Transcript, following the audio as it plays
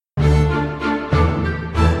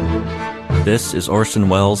This is Orson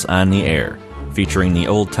Welles on the Air, featuring the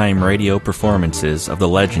old-time radio performances of the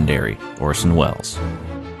legendary Orson Welles.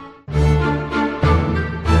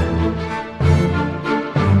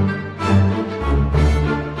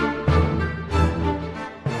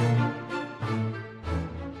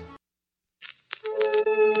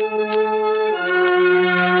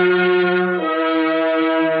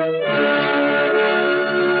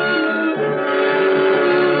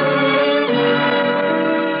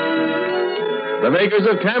 The makers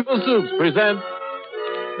of Campbell Soups present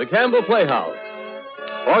The Campbell Playhouse.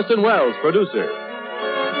 Orson Welles, producer.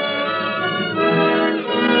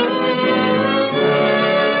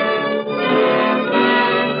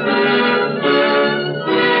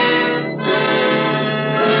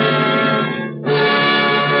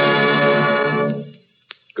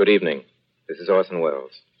 Good evening. This is Orson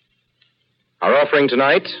Welles. Our offering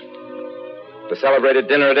tonight, the celebrated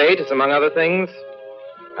dinner at 8, is, among other things,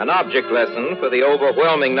 an object lesson for the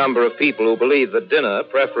overwhelming number of people who believe that dinner,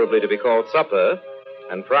 preferably to be called supper,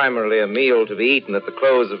 and primarily a meal to be eaten at the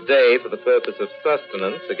close of day for the purpose of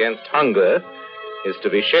sustenance against hunger, is to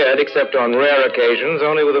be shared, except on rare occasions,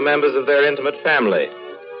 only with the members of their intimate family.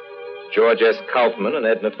 George S. Kaufman and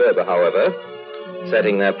Edna Ferber, however,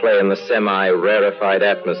 setting their play in the semi-rarefied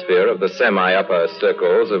atmosphere of the semi-upper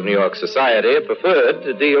circles of New York society, have preferred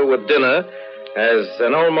to deal with dinner as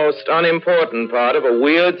an almost unimportant part of a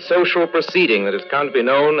weird social proceeding that has come to be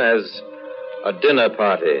known as a dinner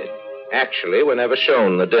party. Actually, we're never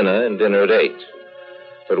shown the dinner in Dinner at 8.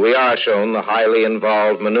 But we are shown the highly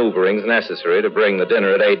involved maneuverings necessary to bring the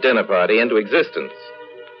Dinner at 8 dinner party into existence,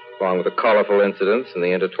 along with the colorful incidents and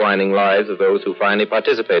the intertwining lives of those who finally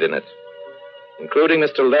participate in it, including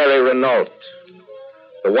Mr. Larry Renault,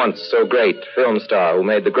 the once so great film star who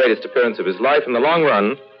made the greatest appearance of his life in the long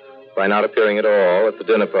run by not appearing at all at the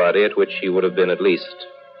dinner party at which he would have been at least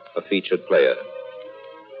a featured player.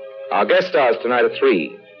 Our guest stars tonight are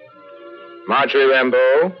 3. Marjorie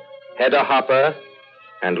Rambeau, Hedda Hopper,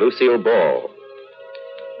 and Lucille Ball.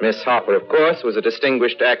 Miss Hopper, of course, was a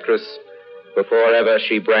distinguished actress before ever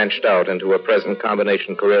she branched out into her present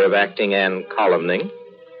combination career of acting and columning.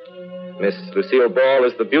 Miss Lucille Ball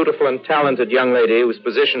is the beautiful and talented young lady whose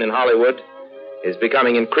position in Hollywood is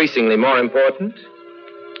becoming increasingly more important.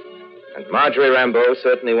 And Marjorie Rambeau,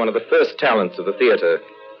 certainly one of the first talents of the theater,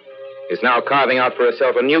 is now carving out for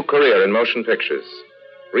herself a new career in motion pictures,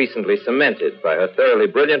 recently cemented by her thoroughly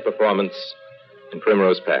brilliant performance in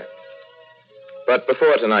Primrose Pack. But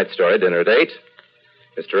before tonight's story, Dinner at 8,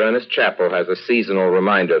 Mr. Ernest Chappell has a seasonal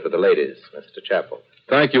reminder for the ladies. Mr. Chappell.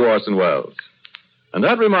 Thank you, Orson Welles. And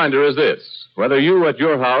that reminder is this: whether you at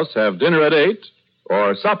your house have dinner at 8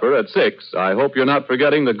 or supper at 6, I hope you're not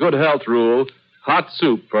forgetting the good health rule: hot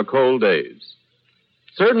soup for cold days.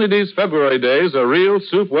 Certainly these February days are real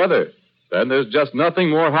soup weather. And there's just nothing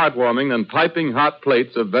more heartwarming than piping hot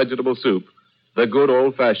plates of vegetable soup, the good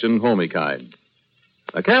old-fashioned homey kind.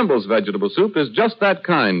 Now, Campbell's vegetable soup is just that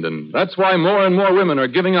kind, and that's why more and more women are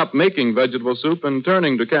giving up making vegetable soup and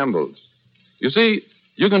turning to Campbell's. You see,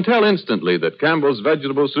 you can tell instantly that Campbell's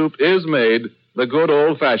vegetable soup is made the good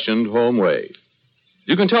old-fashioned home way.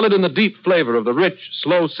 You can tell it in the deep flavor of the rich,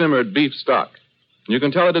 slow-simmered beef stock. You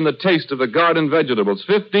can tell it in the taste of the garden vegetables,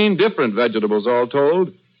 15 different vegetables all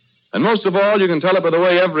told. And most of all, you can tell it by the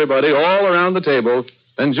way everybody all around the table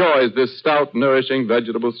enjoys this stout, nourishing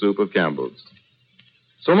vegetable soup of Campbell's.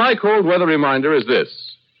 So my cold weather reminder is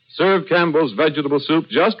this: serve Campbell's vegetable soup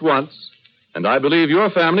just once, and I believe your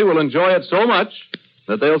family will enjoy it so much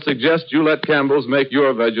that they'll suggest you let Campbell's make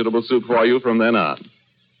your vegetable soup for you from then on.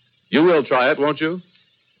 You will try it, won't you?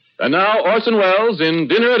 And now, Orson Welles in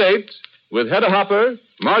Dinner at 8 with Hedda Hopper,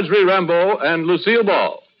 Marjorie Rambeau, and Lucille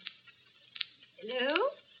Ball. Hello?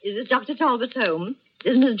 Is this Dr. Talbot's home?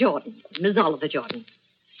 This is Miss Jordan, Miss Oliver Jordan.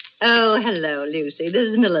 Oh, hello, Lucy. This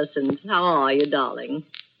is Millicent. How are you, darling?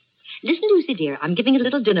 Listen, Lucy, dear, I'm giving a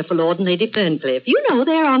little dinner for Lord and Lady Ferncliff. You know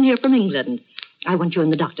they're on here from England. I want you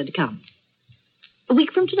and the doctor to come. A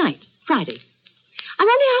week from tonight, Friday. I'm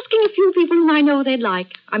only asking a few people whom I know they'd like.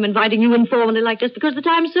 I'm inviting you informally like this because the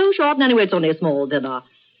time's so short, and anyway, it's only a small dinner.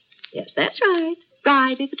 Yes, that's right.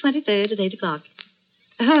 Friday the 23rd at 8 o'clock.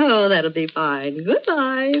 Oh, that'll be fine.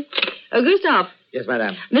 Goodbye. Oh, Gustav. Yes,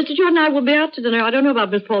 madam. Mr. Jordan and I will be out to dinner. I don't know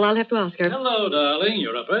about Miss Paul. I'll have to ask her. Hello, darling.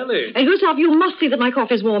 You're up early. And Gustav, you must see that my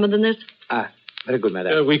coffee's warmer than this. Very good,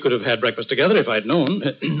 madam. We could have had breakfast together if I'd known,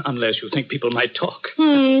 unless you think people might talk.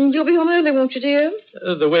 You'll be home early, won't you, dear?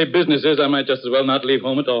 The way business is, I might just as well not leave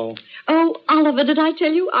home at all. Oh, Oliver, did I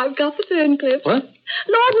tell you I've got the Ferncliff? What?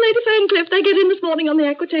 Lord and Lady Ferncliff, they get in this morning on the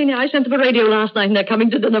Aquitania. I sent them a radio last night, and they're coming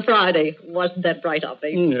to dinner Friday. Wasn't that bright of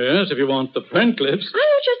me? Yes, if you want the Ferncliffs.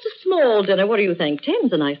 Oh, just a small dinner. What do you think?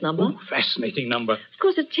 10's a nice number. Oh, fascinating number. Of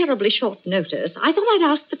course, it's terribly short notice. I thought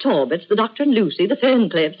I'd ask the Talbots, the Doctor and Lucy, the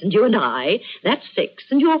Ferncliffs, and you and I. That's 6.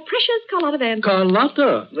 And your precious Carlotta Vance.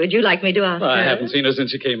 Carlotta? Would you like me to ask her? I haven't seen her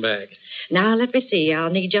since she came back. Now, let me see. I'll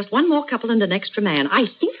need just one more couple and an extra man. I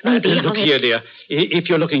think maybe Look here, dear. If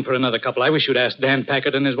you're looking for another couple, I wish you'd ask Dan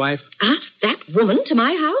Packard and his wife. Ask that woman to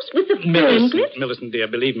my house with the Ferncliffs? Millicent, dear,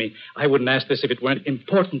 believe me, I wouldn't ask this if it weren't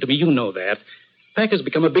important to me. You know that. Packard's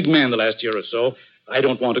become a big man the last year or so. I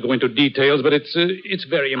don't want to go into details, but it's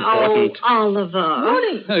very important. Oh, Oliver.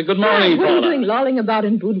 Morning. Good morning, What are Paula. you doing lolling about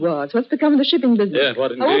in boudoirs? What's become of the shipping business? Yeah,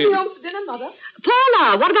 what indeed? I won't be home for dinner, Mother.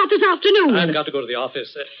 Paula, what about this afternoon? I've got to go to the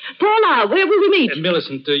office. Paula, where will we meet?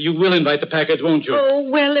 Millicent, you will invite the Packards, won't you? Oh,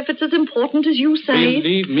 well, if it's as important as you say.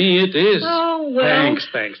 Believe me, it is. Oh, well.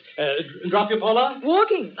 Thanks. Drop you, Paula?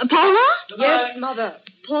 Walking. Paula? Yes, Mother.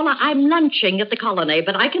 Paula, I'm lunching at the colony,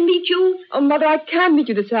 but I can meet you. Oh, Mother, I can meet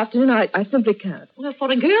you this afternoon. I simply can't. Well,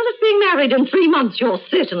 for a girl that's being married in 3 months, you're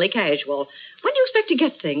certainly casual. When do you expect to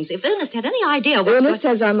get things? If Ernest had any idea what... Ernest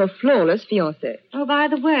says I'm a flawless fiancé. Oh, by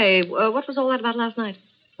the way, what was all that about last night?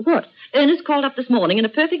 What? Ernest called up this morning in a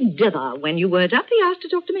perfect dither. When you weren't up, he asked to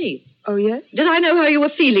talk to me. Oh, yes? Did I know how you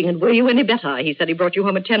were feeling, and were you any better? He said he brought you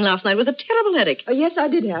home at 10 last night with a terrible headache. Oh, yes, I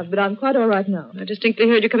did have, but I'm quite all right now. I distinctly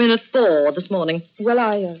heard you come in at 4 this morning. Well,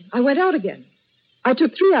 I went out again. I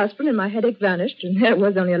took 3 aspirin and my headache vanished, and there it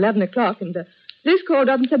was only 11 o'clock, and Liz called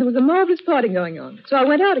up and said there was a marvelous party going on. So I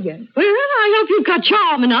went out again. Well, I hope you've got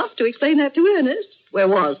charm enough to explain that to Ernest. Where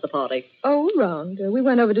was the party? Oh, around. We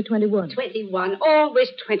went over to 21. 21. Always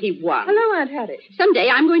 21. Hello, Aunt Hattie. Someday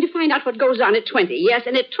I'm going to find out what goes on at 20. Yes,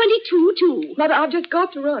 and at 22, too. Mother, I've just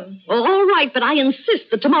got to run. Oh, all right, but I insist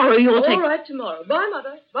that tomorrow you'll take... All right, tomorrow. Bye,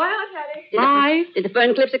 Mother. Bye, Aunt Hattie. Bye. Did the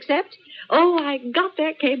Ferncliffs accept? Oh, I got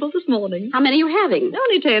their cable this morning. How many are you having?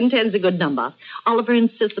 Only 10. 10's a good number. Oliver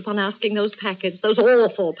insists upon asking those Packards, those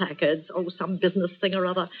awful Packards. Oh, some business thing or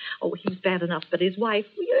other. Oh, he's bad enough, but his wife,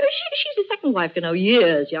 she's his second wife,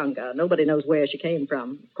 years younger. Nobody knows where she came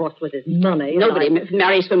from. Of course, with his money. Nobody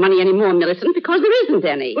marries for money anymore, Millicent, because there isn't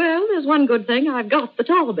any. Well, there's one good thing. I've got the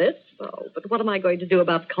Talbots. Oh, but what am I going to do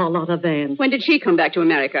about Carlotta Vance? When did she come back to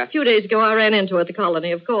America? A few days ago, I ran into her at the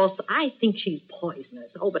colony, of course. I think she's poisonous.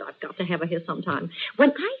 Oh, but I've got to have her here sometime.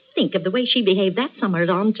 When I think of the way she behaved that summer at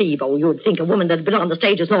Antibes, you'd think a woman that'd been on the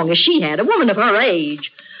stage as long as she had, a woman of her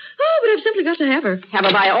age. Oh, but I've simply got to have her. Have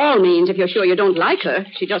her by all means if you're sure you don't like her.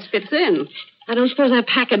 She just fits in. I don't suppose that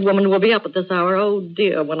Packard woman will be up at this hour. Oh,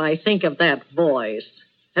 dear, when I think of that voice.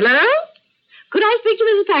 Hello? Could I speak to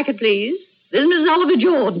Mrs. Packard, please? This is Mrs. Oliver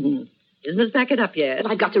Jordan. Is Miss Packard up yet?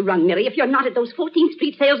 Well, I've got to run, Millie. If you're not at those 14th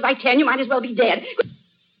Street sales by 10, you might as well be dead.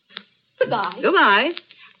 Goodbye. Goodbye.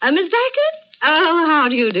 Miss Packard? Oh, how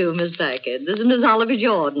do you do, Miss Packard? This is Miss Oliver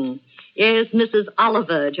Jordan. Yes, Mrs.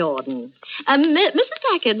 Oliver Jordan. Mrs.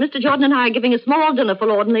 Packard, Mr. Jordan and I are giving a small dinner for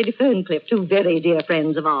Lord and Lady Ferncliff, 2 very dear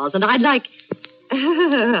friends of ours, and I'd like...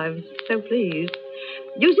 I'm so pleased.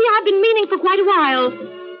 You see, I've been meaning for quite a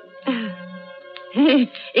while...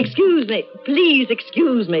 Excuse me. Please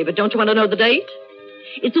excuse me, but don't you want to know the date?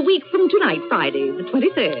 It's a week from tonight, Friday, the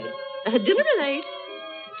 23rd. Dinner at 8.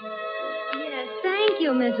 Yes, thank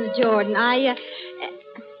you, Mrs. Jordan.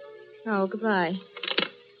 Oh, goodbye.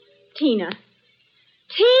 Tina.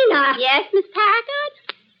 Tina! Yes, Miss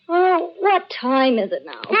Packard? Oh, what time is it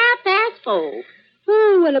now? 4:30.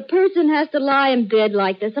 Oh, when a person has to lie in bed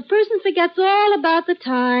like this, a person forgets all about the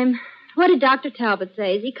time. What did Dr. Talbot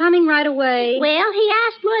say? Is he coming right away? Well, he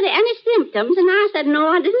asked were there any symptoms, and I said no,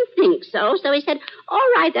 I didn't think so. So he said, all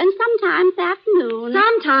right, then, sometime this afternoon.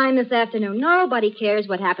 Sometime this afternoon. Nobody cares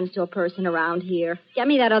what happens to a person around here. Get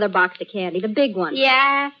me that other box of candy, the big one.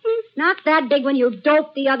 Yeah. Not that big one, you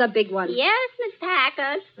dope, the other big one. Yes, Miss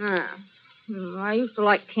Packard. I used to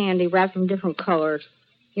like candy wrapped in different colors.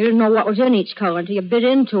 You didn't know what was in each color until you bit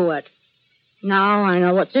into it. Now I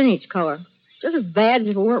know what's in each color. Just as bad as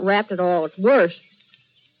if it weren't wrapped at all. It's worse.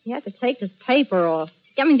 You have to take this paper off.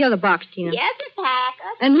 Get me the other box, Tina. Yes, Miss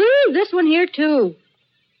Packard. And leave this one here, too.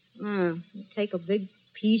 You take a big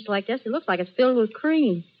piece like this. It looks like it's filled with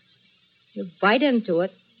cream. You bite into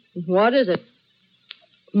it. What is it?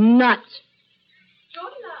 Nuts.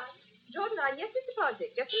 Jordan, yes, Mr.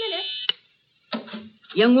 Fosdick. Just a minute.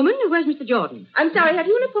 Young woman, where's Mr. Jordan? I'm sorry, have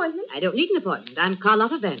you an appointment? I don't need an appointment. I'm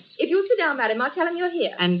Carlotta Vance. If you'll sit down, madam, I'll tell him you're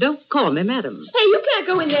here. And don't call me madam. Hey, you can't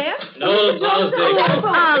go in there. No, Fosdick.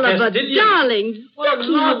 Oliver, Yes, darling.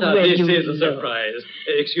 Carlotta, this is a surprise.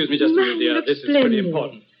 Excuse me just a minute, dear. This is pretty splendid.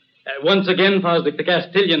 important. Once again, Fosdick, the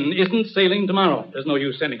Castilian isn't sailing tomorrow. There's no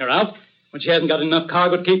use sending her out when she hasn't got enough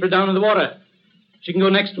cargo to keep her down in the water. She can go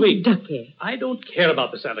next week. Ducky. I don't care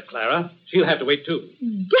about the Santa Clara. She'll have to wait, too.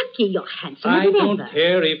 Ducky, you're handsome. I don't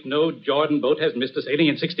care if no Jordan boat has missed a sailing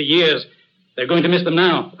in 60 years. They're going to miss them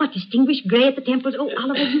now. What distinguished gray at the temples. Oh,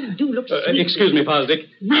 Oliver, you do look sweet. Excuse me, Fosdick.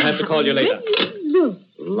 I'll have to call you later. Look.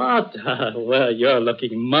 Lotta, well, you're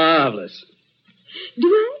looking marvelous. Do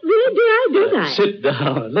I? Really? Don't I? Sit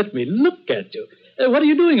down. Let me look at you. What are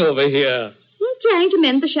you doing over here? I'm trying to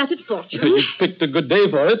mend the shattered fortune. You picked a good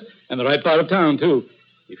day for it, and the right part of town, too.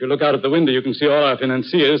 If you look out at the window, you can see all our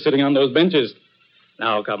financiers sitting on those benches.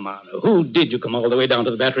 Now, come on. Who did you come all the way down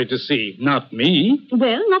to the battery to see? Not me.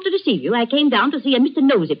 Well, not to deceive you, I came down to see a Mr.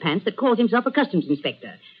 Nosy Pants that calls himself a customs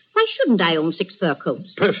inspector. Why shouldn't I own 6 fur coats?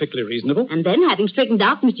 Perfectly reasonable. And then, having straightened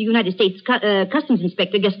out Mr. United States Customs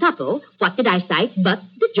Inspector Gestapo, what did I sight but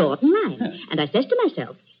the Jordan line? And I says to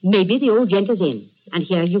myself, maybe the old gent is in. And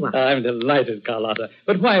here you are. I'm delighted, Carlotta.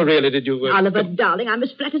 But why really did you... Oliver, darling, I'm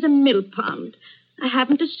as flat as a mill pond. I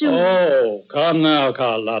haven't assumed... Oh, come now,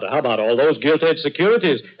 Carlotta. How about all those gilt-edged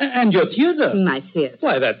securities? And your theater? My theater.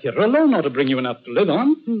 Why, that theater alone ought to bring you enough to live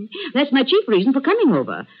on. That's my chief reason for coming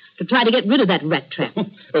over. To try to get rid of that rat trap.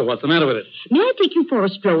 Oh, what's the matter with it? May I take you for a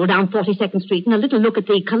stroll down 42nd Street and a little look at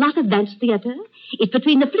the Carlotta Vance Theater? It's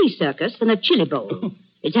between the Flea Circus and a chili bowl.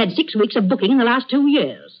 It's had 6 weeks of booking in the last 2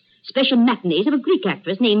 years. Special matinees of a Greek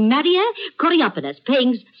actress named Maria Coriopanus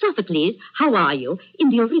playing Sophocles, How Are You, in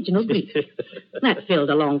the original Greek. That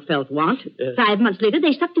filled a long-felt want. 5 months later,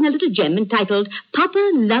 they sucked in a little gem entitled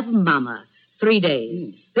Papa Love Mama. 3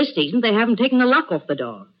 days. This season, they haven't taken the lock off the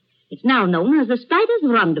door. It's now known as the Spider's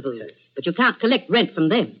Rendezvous, but you can't collect rent from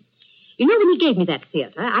them. You know, when he gave me that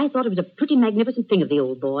theater, I thought it was a pretty magnificent thing of the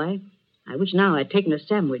old boy. I wish now I'd taken a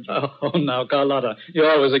sandwich. Oh, now, Carlotta, you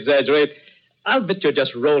always exaggerate. I'll bet you're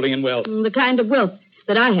just rolling in wealth. The kind of wealth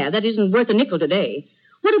that I have, that isn't worth a nickel today.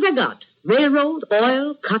 What have I got? Railroad,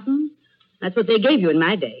 oil, cotton? That's what they gave you in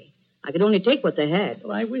my day. I could only take what they had.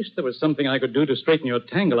 Well, I wish there was something I could do to straighten your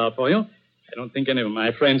tangle out for you. I don't think any of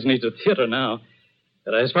my friends need a theater now.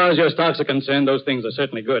 But as far as your stocks are concerned, those things are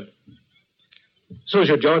certainly good. So's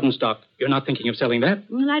your Jordan stock. You're not thinking of selling that?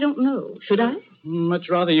 Well, I don't know. Should I? Much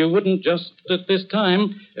rather you wouldn't just at this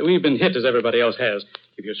time. We've been hit as everybody else has.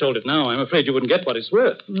 If you sold it now, I'm afraid you wouldn't get what it's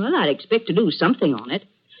worth. Well, I'd expect to do something on it.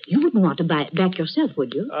 You wouldn't want to buy it back yourself,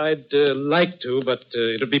 would you? I'd like to, but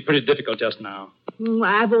it'd be pretty difficult just now.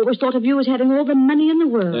 I've always thought of you as having all the money in the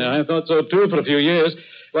world. Yeah, I thought so, too, for a few years.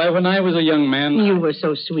 Why, when I was a young man... You were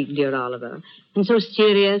so sweet, dear Oliver, and so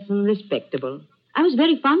serious and respectable. I was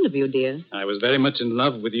very fond of you, dear. I was very much in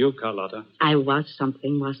love with you, Carlotta. I was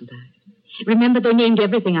something, wasn't I? Remember, they named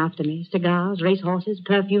everything after me. Cigars, racehorses,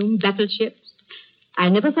 perfume, battleships. I'll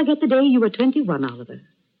never forget the day you were 21, Oliver,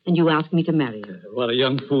 and you asked me to marry you. What a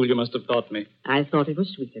young fool you must have thought me. I thought it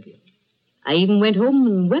was sweet of you. I even went home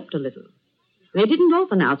and wept a little. They didn't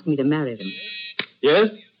often ask me to marry them. Yes?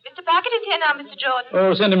 Mr. Packard is here now, Mr. Jordan.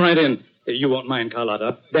 Oh, send him right in. You won't mind,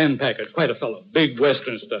 Carlotta. Dan Packard, quite a fellow. Big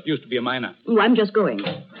Western stuff. Used to be a miner. Oh, I'm just going.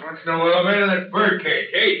 What's the well man of that birdcage?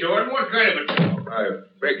 Hey, Jordan, what kind of a... I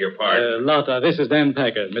beg your pardon. Lotta, this is Dan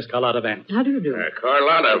Packard, Miss Carlotta Vance. How do you do?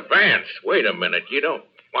 Carlotta Vance. Wait a minute. You don't...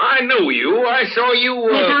 Well, I knew you. I saw you...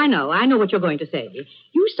 Yes, I know. I know what you're going to say.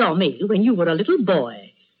 You saw me when you were a little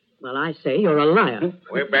boy. Well, I say you're a liar.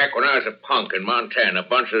 Way back when I was a punk in Montana, a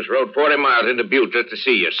bunch of us rode 40 miles into Butte just to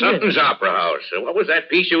see you. Something's Opera House. What was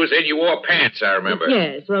that piece you was in? You wore pants, I remember.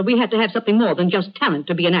 Yes, well, we had to have something more than just talent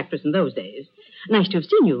to be an actress in those days. Nice to have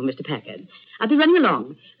seen you, Mr. Packard. I'll be running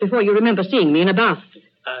along before you remember seeing me in a bath.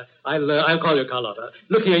 I'll call you, Carlotta.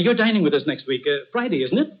 Look here, you're dining with us next week. Friday,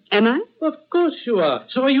 isn't it? Am I? Of course you are.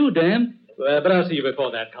 So are you, Dan. But I'll see you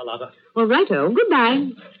before that, Carlotta. All righto. Goodbye.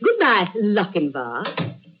 Goodbye,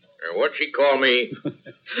 Lochinvar. What'd she call me?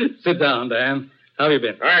 Sit down, Dan. How have you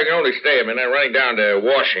been? I can only stay a minute. I'm running down to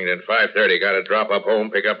Washington, 5:30. Got to drop up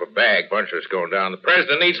home, pick up a bag. Bunch of us going down. The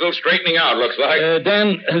president needs a little straightening out, looks like.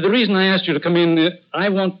 Dan, the reason I asked you to come in, I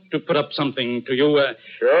want to put up something to you.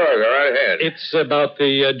 Sure, go right ahead. It's about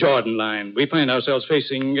the Jordan line. We find ourselves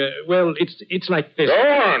facing, it's like this. Go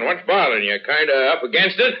on. What's bothering you? Kind of up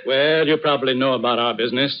against it? Well, you probably know about our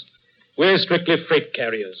business. We're strictly freight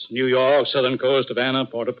carriers. New York, Southern Coast, Havana,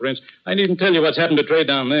 Port-au-Prince. I needn't tell you what's happened to trade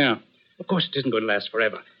down there. Of course, it isn't going to last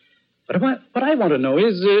forever. But what I want to know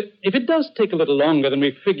is, if it does take a little longer than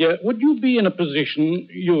we figure, would you be in a position,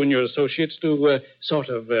 you and your associates, to sort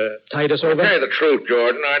of tide us over? To tell you the truth,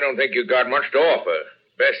 Jordan, I don't think you got much to offer.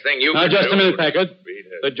 Best thing you can do... Now, just a minute, Packard.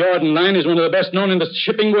 The Jordan line is one of the best known in the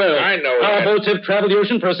shipping world. I know Our boats have traveled the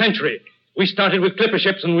ocean for a century. We started with clipper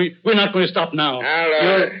ships, and we're not going to stop now.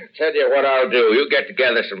 I'll tell you what I'll do. You get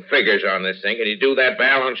together some figures on this thing. Can you do that?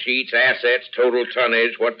 Balance sheets, assets, total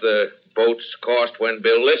tonnage, what the boats cost when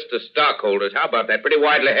built, list the stockholders. How about that? Pretty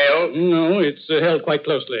widely held? No, it's held quite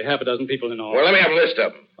closely. Half a dozen people in all. Well, let me have a list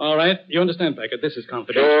of them. All right. You understand, Packard. This is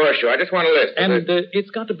confidential. Sure. I just want a list. And it's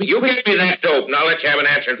got to be You quick. give me that dope, and I'll let you have an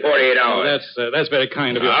answer in 48 hours. That's very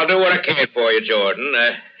kind of you. I'll do what I can for you, Jordan.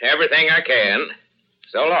 Everything I can.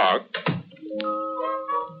 So long.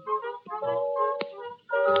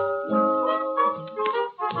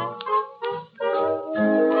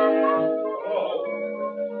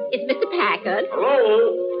 It's Mr. Packard.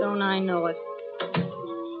 Hello? Don't I know it?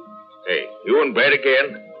 Hey, you in bed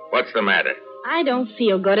again? What's the matter? I don't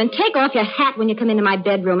feel good. And take off your hat when you come into my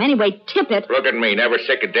bedroom. Anyway, tip it. Look at me, never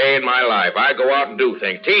sick a day in my life. I go out and do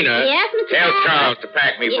things. Tina, Yes, Mr. tell Packard. Charles to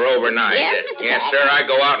pack me for overnight. Yes, Mr. Yes, Packard. sir, I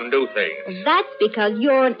go out and do things. That's because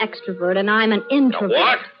you're an extrovert and I'm an introvert.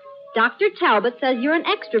 What? Dr. Talbot says you're an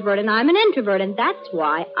extrovert and I'm an introvert, and that's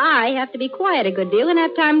why I have to be quiet a good deal and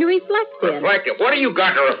have time to reflect in. Reflective? What do you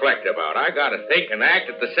got to reflect about? I got to think and act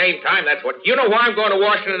at the same time. That's what... You know why I'm going to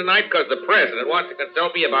Washington tonight? Because the president wants to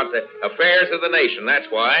consult me about the affairs of the nation. That's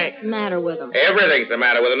why. What's the matter with him? Everything's the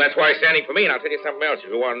matter with him. That's why he's standing for me. And I'll tell you something else if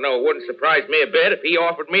you want to know. It wouldn't surprise me a bit if he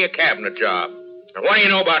offered me a cabinet job. And what do you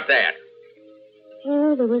know about that?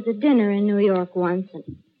 Oh, there was a dinner in New York once, and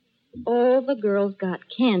all the girls got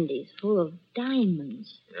candies full of diamonds.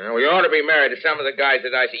 Well, we ought to be married to some of the guys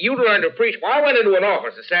that I see. You learn to appreciate. Well, I went into an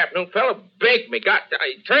office this afternoon. Fellow begged me.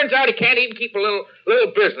 It turns out he can't even keep a little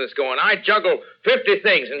business going. I juggle 50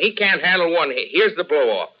 things, and he can't handle one. Here's the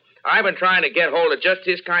blow-off. I've been trying to get hold of just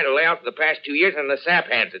his kind of layout for the past 2 years, and the sap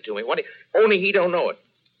hands it to me. Only he don't know it.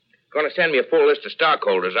 Going to send me a full list of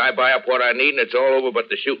stockholders. I buy up what I need, and it's all over but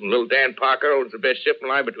the shooting. Little Dan Parker owns the best shipping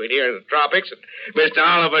line between here and the tropics, and Mr.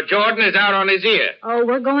 Oliver Jordan is out on his ear. Oh,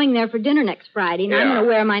 we're going there for dinner next Friday, and I'm Yeah. going to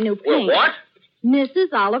wear my new Well, paint. what? Mrs.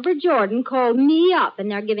 Oliver Jordan called me up, and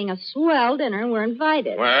they're giving a swell dinner, and we're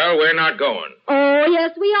invited. Well, we're not going. Oh,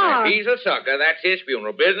 yes, we are. He's a sucker. That's his funeral.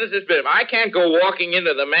 Business is business. I can't go walking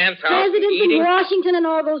into the man's house Presidents eating... in Washington and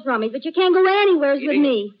all those rummies, but you can't go anywhere with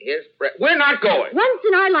me. His breath. We're not going. Once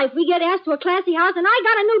in our life, we get asked to a classy house, and I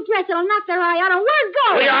got a new dress that'll knock their eye out, and we're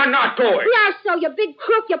going. We are not going. We are so, you big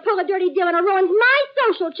crook. You pull a dirty deal, and it ruins my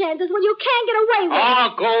social chances when you can't get away with it. Oh,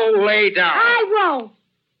 go lay down. I won't.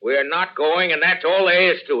 We're not going, and that's all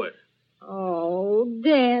there is to it. Oh,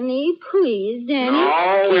 Danny, please, Danny.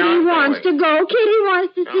 No, we're Kitty not wants going. to go. Kitty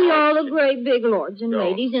wants to see No, all the great big lords and No.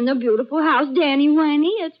 ladies in the beautiful house. Danny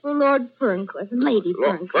Winnie, it's for Lord Ferncliff and Lady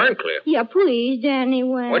Look, Ferncliff. Ferncliff. Yeah, please, Danny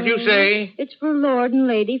Winnie. What'd you say? It's for Lord and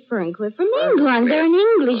Lady Ferncliff from Ferncliff. England. They're an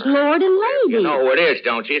English lord and lady. You know who it is,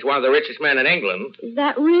 don't you? He's one of the richest men in England. Is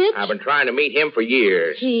that rich? I've been trying to meet him for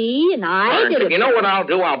years. See, and I did Ferncliff. it. You know what I'll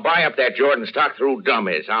do? I'll buy up that Jordan stock through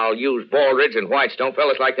dummies. I'll use Baldridge and Whitestone.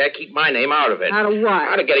 Fellas like that, keep my name out of it. Out of what?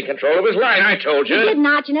 How to get in control of his line, I told you. You did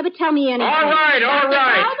not. You never tell me anything. All right. Talbot,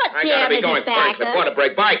 I dear, gotta be Mrs. going. Packard. Ferncliff, what a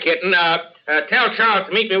break. Bye, kitten. Tell Charles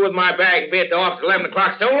to meet me with my bag and be at the office at 11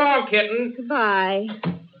 o'clock. So long, kitten. Goodbye.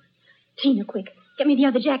 Tina, quick. Get me the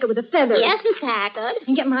other jacket with the feathers. Yes, Miss Packard.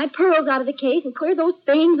 And get my pearls out of the case and clear those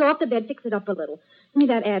things off the bed. Fix it up a little. Give me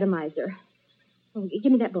that atomizer. Oh,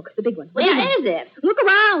 give me that book, the big one. Where is it? Look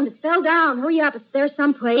around. It fell down. Hurry up. It's there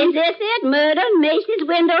someplace. Is this it? Murder, Macy's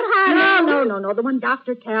windowed house. No. The one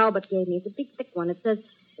Dr. Talbot gave me. It's a big, thick one. It says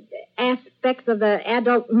aspects of the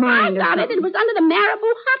adult mind. I got it. It was under the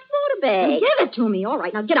marabou hot water bag. Give it to me. All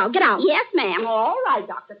right. Now get out. Get out. Yes, ma'am. All right,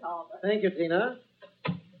 Dr. Talbot. Thank you, Tina.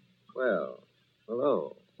 Well,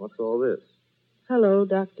 hello. What's all this? Hello,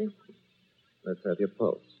 Doctor. Let's have your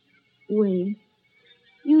pulse. Wayne,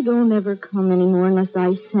 you don't ever come anymore unless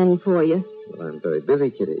I send for you. Well, I'm very busy,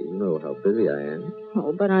 Kitty. You know how busy I am.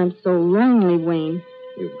 Oh, but I'm so lonely, Wayne.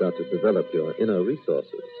 You've got to develop your inner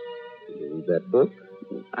resources. Did you read that book?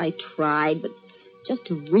 I tried, but just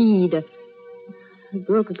to read, a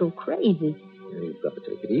girl could go crazy. You've got to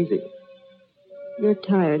take it easy. You're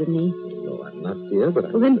tired of me. No, I'm not, dear, but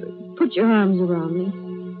I'm Well, then very... put your arms around me.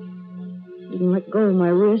 You can let go of my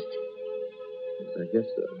wrist. Yes, I guess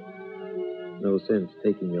so. No sense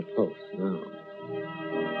taking your pulse now.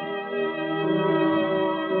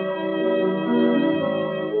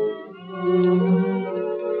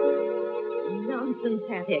 Nonsense,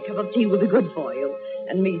 Hattie. A cup of tea will be good for you.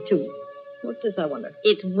 And me, too. What's this, I wonder?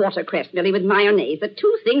 It's watercress, Millie, with mayonnaise. The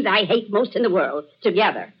two things I hate most in the world.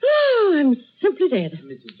 Together. Oh, I'm simply dead.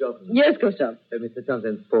 Mrs. Johnson. Yes, Gustav. Mr.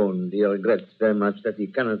 Johnson phoned. He regrets very much that he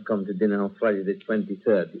cannot come to dinner on Friday the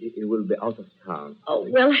 23rd. He will be out of town. Oh,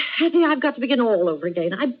 well, Hattie, I've got to begin all over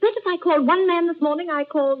again. I bet if I called one man this morning, I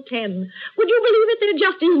called 10. Would you believe it? There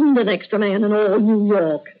just isn't an extra man in all New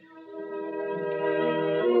York.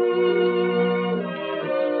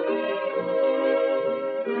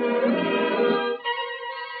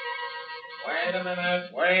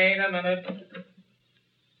 Wait a minute.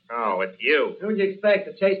 Oh, it's you. Who'd you expect?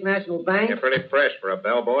 The Chase National Bank? You're pretty fresh for a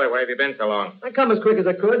bellboy. Where have you been so long? I come as quick as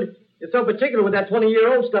I could. You're so particular with that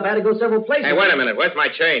 20-year-old stuff, I had to go several places. Hey, wait a minute. Where's my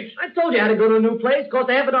change? I told you I had to go to a new place. Cost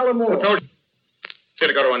 $50 more. Who told you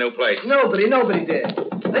to go to a new place? Nobody did.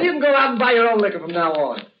 Now, you can go out and buy your own liquor from now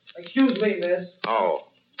on. Excuse me, miss. Oh.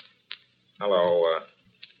 Hello,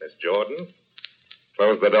 Miss Jordan.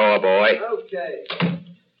 Close the door, boy. Okay.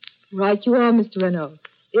 Right you are, Mr. Renault.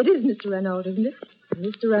 It is Mr. Renault, isn't it?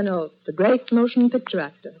 Mr. Renault, the great motion picture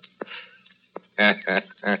actor.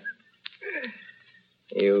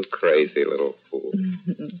 You crazy little fool.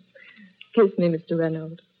 Kiss me, Mr.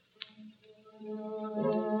 Renault.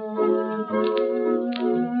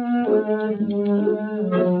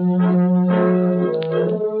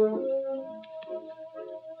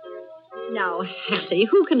 Now, Hattie,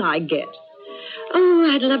 who can I get?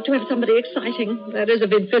 Oh, I'd love to have somebody exciting. That is,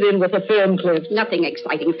 if it fit in with the Ferncliffs. Nothing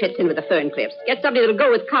exciting fits in with the Ferncliffs. Get somebody that'll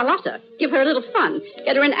go with Carlotta. Give her a little fun.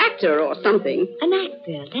 Get her an actor or something. An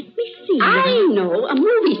actor? Let me see. I know, a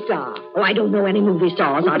movie star. Oh, I don't know any movie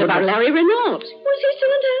stars. What about Larry Renault? Was he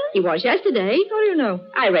still in town? He was yesterday. How do you know?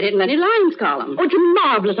 I read it in Lenny Lyons' column. Oh, it's a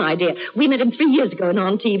marvelous idea. We met him 3 years ago and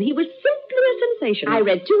on TV. He was simply a sensation. I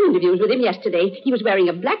read 2 interviews with him yesterday. He was wearing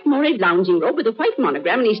a black moire lounging robe with a white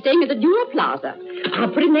monogram, and he's staying at the Dura Plaza. I'll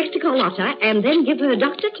put him next to Carlotta and then give her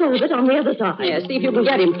Dr. Talbot on the other side. Yeah, see if you can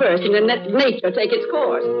get him first, and then let nature take its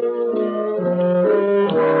course.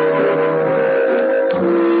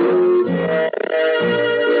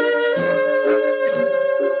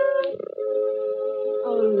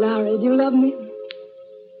 Oh, Larry, do you love me?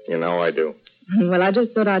 You know I do. Well, I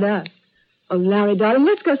just thought I'd ask. Oh, Larry, darling,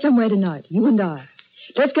 let's go somewhere tonight, you and I.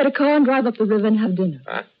 Let's get a car and drive up the river and have dinner.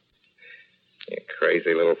 Huh? You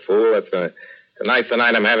crazy little fool. Tonight's the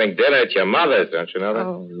night I'm having dinner at your mother's, don't you know that?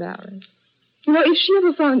 Oh, Larry. You know, if she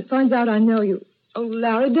ever finds out I know you... Oh,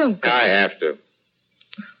 Larry, don't go. I have to.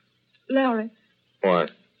 Larry. What?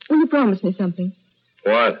 Will you promise me something?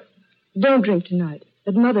 What? Don't drink tonight.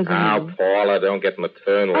 At Mother's. Now, Paula, don't get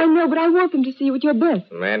maternal. I know, but I want them to see you at your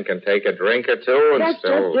best. A man can take a drink or two and That's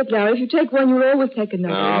still... just it, Larry. If you take one, you'll always take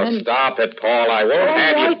another. No, and then... stop it, Paul. I won't All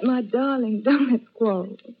have right, you... my darling. Don't let's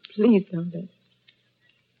quarrel. Please don't let's.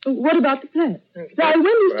 What about the play? Larry, when do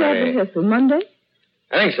you start Right. rehearsal? Monday?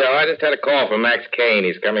 I think so. I just had a call from Max Kane.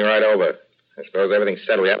 He's coming right over. I suppose everything's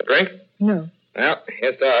settled. You have a drink? No. Well,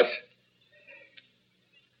 here's to us.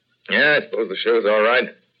 Yeah, I suppose the show's all right.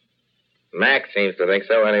 Max seems to think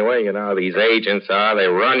so anyway. You know how these agents are. They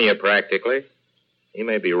run you practically. He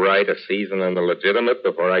may be right a season on the legitimate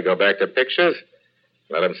before I go back to pictures.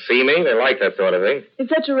 Let them see me. They like that sort of thing. It's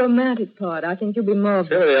such a romantic part. I think you'll be more...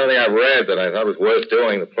 Sure, the only thing I've read that I thought was worth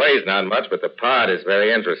doing. The play's not much, but the part is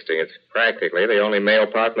very interesting. It's practically the only male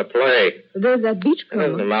part in the play. There's that beach It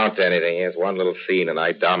doesn't amount to anything. He has one little scene, and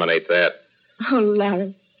I dominate that. Oh,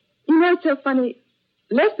 Larry. You know, it's so funny.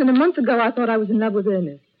 Less than a month ago, I thought I was in love with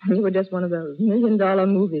Ernest. You were just one of those $1 million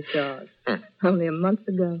movie stars. Only a month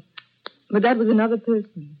ago. But that was another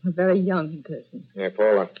person. A very young person. Yeah,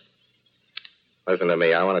 Paula. Listen to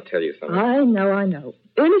me. I want to tell you something. I know.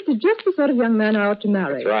 Ernest is just the sort of young man I ought to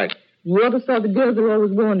marry. That's right. You're the sort of girls are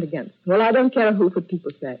always warned against. Well, I don't care a hoot what people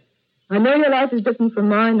say. I know your life is different from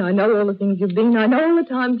mine. I know all the things you've been. I know all the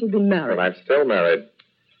times you've been married. But I'm still married.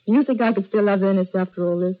 You think I could still love Ernest after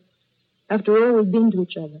all this? After all we've been to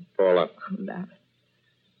each other? Paula. Oh, Larry.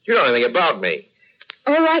 You don't know anything about me.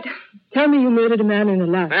 All right. Tell me you murdered a man in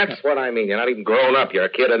Alaska. That's what I mean. You're not even grown up. You're a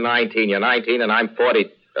kid of 19. You're 19, and I'm 40.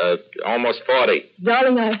 Almost 40.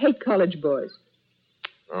 Darling, I hate college boys.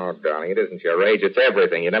 Oh, darling, it isn't your age. It's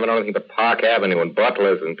everything. You never know anything but Park Avenue and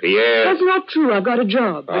Butlers and Pierre's. That's not true. I've got a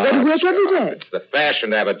job. I go to work every day. It's the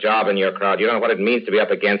fashion to have a job in your crowd. You don't know what it means to be up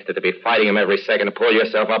against it, to be fighting him every second, to pull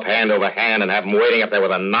yourself up hand over hand and have him waiting up there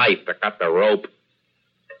with a knife to cut the rope.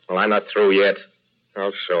 Well, I'm not through yet.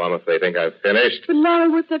 I'll show them if they think I've finished. But, Larry,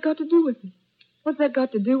 what's that got to do with it? What's that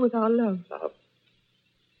got to do with our love?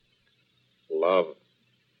 Love.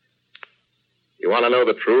 You want to know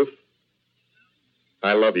the truth?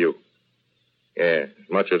 I love you. Yeah, as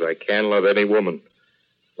much as I can love any woman.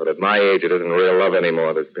 But at my age, it isn't real love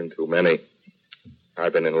anymore. There's been too many.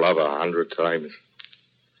 I've been in love 100 times.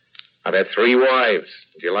 I've had 3 wives.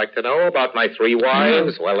 Would you like to know about my 3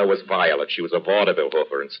 wives? Well, there was Violet. She was a vaudeville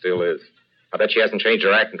hooker and still is. I bet she hasn't changed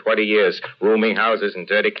her act in 20 years. Rooming houses and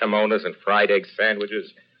dirty kimonos and fried egg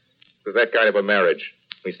sandwiches. It was that kind of a marriage.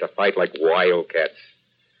 We used to fight like wildcats.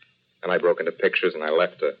 And I broke into pictures and I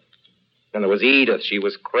left her. Then there was Edith. She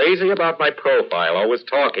was crazy about my profile, always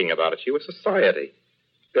talking about it. She was society.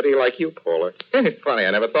 Goody like you, Paula. Funny,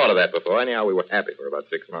 I never thought of that before. Anyhow, we were happy for about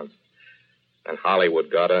 6 months. And Hollywood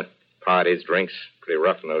got her. Parties, drinks. Pretty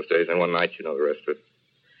rough in those days. And one night, you know the rest of it.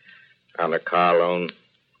 On a car loan.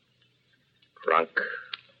 Drunk.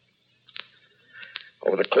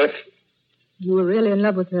 Over the cliff. You were really in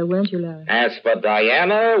love with her, weren't you, Larry? As for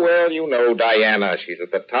Diana, well, you know Diana. She's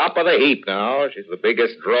at the top of the heap now. She's the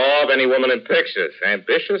biggest draw of any woman in pictures.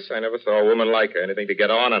 Ambitious. I never saw a woman like her. Anything to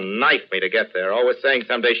get on and knife me to get there. Always saying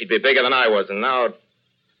someday she'd be bigger than I was. And now,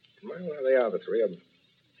 well, there they are, the 3 of them.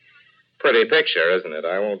 Pretty picture, isn't it?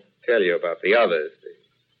 I won't tell you about the others.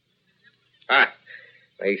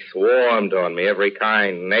 They swarmed on me, every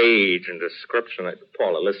kind and age and description.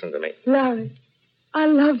 Paula, listen to me. Larry, I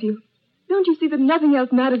love you. Don't you see that nothing else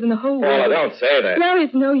matters in the whole world? Paula, don't say that. Larry,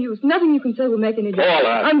 it's no use. Nothing you can say will make any difference.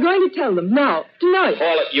 Paula. I'm going to tell them now, tonight.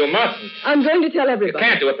 Paula, you mustn't. I'm going to tell everybody. You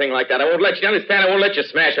can't do a thing like that. I won't let you understand. I won't let you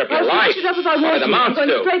smash up your I'll life. smash it up if I want to. I'm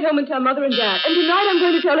going straight home and tell Mother and Dad. And tonight I'm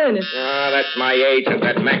going to tell Ernest. That's my agent,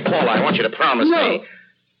 that Mac. Paula, I want you to promise me.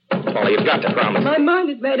 Paula, you've got to promise. My mind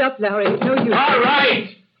is made up, Larry. It's no use. All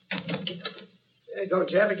right. Hey, don't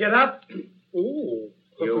you ever get up? Ooh.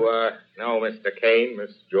 You, know Mr. Kane,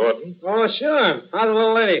 Miss Jordan? Oh, sure. How's the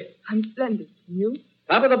little lady? I'm splendid. You?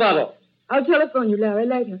 Top of the bottle. I'll telephone you, Larry,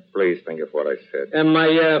 later. Please think of what I said. Am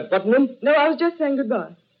I, button him? No, I was just saying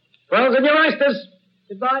goodbye. Pearls in your oysters.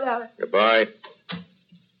 Goodbye, Larry. Goodbye.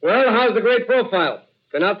 Well, how's the great profile?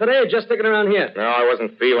 Been out today or just sticking around here? No, I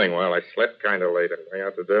wasn't feeling well. I slept kind of late. I'm going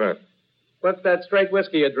out to dinner. What's that straight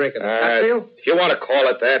whiskey you're drinking? Cocktail? If you want to call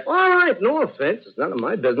it that. All right, no offense. It's none of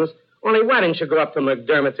my business. Only why didn't you go up to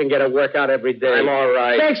McDermott's and get a workout every day? I'm all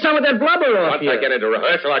right. Take some of that blubber off Once I get into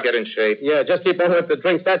rehearsal, I'll get in shape. Yeah, just keep on with the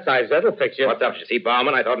drinks that size. That'll fix you. What's up? You see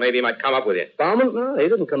Bauman? I thought maybe he might come up with you. Bauman? No, he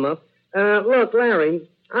didn't come up. Look, Larry,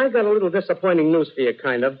 I got a little disappointing news for you,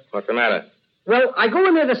 kind of. What's the matter? Well, I go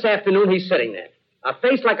in there this afternoon. He's sitting there. A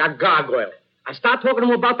face like a gargoyle. I start talking to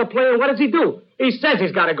him about the play, and what does he do? He says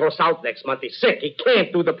he's got to go south next month. He's sick. He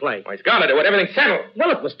can't do the play. Well, he's got to do it. Everything's settled. Well,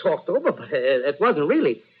 it was talked over, but it wasn't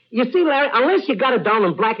really. You see, Larry, unless you got it down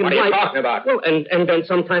in black and white... What are you talking about? Well, and then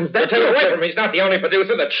sometimes... Take it away from me. He's not the only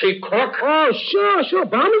producer, the cheap crook. Oh, sure.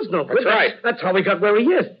 Bauman's no good. That's right. That's how he got where he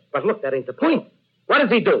is. But look, that ain't the point. What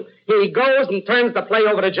does he do? He goes and turns the play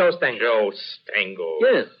over to Joe Stengel. Joe Stengel.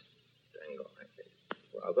 Yes.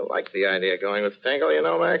 Well, I like the idea of going with Stengel, you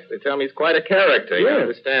know, Max. They tell me he's quite a character. Yeah. He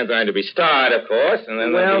understands I'm to be starred, of course, and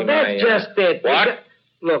then... Well, that's just it. What?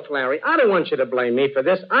 Look, Larry, I don't want you to blame me for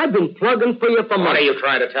this. I've been plugging for you for months. What are you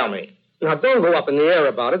trying to tell me? Now, don't go up in the air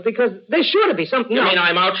about it, because there's sure to be something You else. mean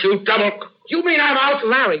I'm out, you double... You mean I'm out?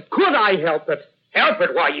 Larry, could I help it? Help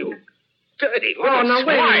it? Why, you dirty little Oh, now, swine.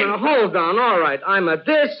 wait a minute. Hold on. All right, I'm a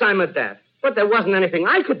this, I'm a that. But there wasn't anything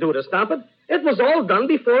I could do to stop it. It was all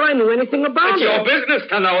done before I knew anything about It's it. your business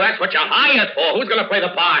to know. That's what you're hired for. Who's going to play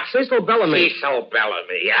the part? Cecil Bellamy. Cecil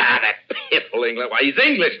Bellamy. That piffle English. Why, he's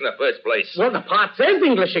English in the first place. Well, the part says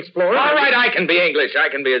English Explorer. All right, I can be English.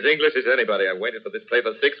 I can be as English as anybody. I've waited for this play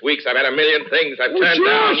for 6 weeks. I've had a million things I've turned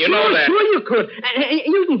down. You know that. Sure you could. And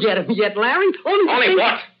you didn't get him yet, Larry. Only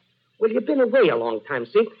what? Well, you've been away a long time,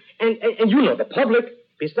 see? And you know the public.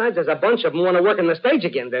 Besides, there's a bunch of them want to work on the stage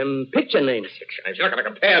again. Them picture names. Picture names? You're not going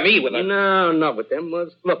to compare me with them. No, not with them.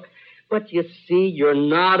 Look, but you see, you're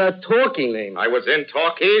not a talking name. I was in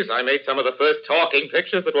talkies. I made some of the first talking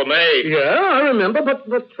pictures that were made. Yeah, I remember. But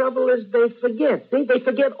the trouble is they forget. See? They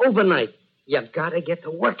forget overnight. You got to get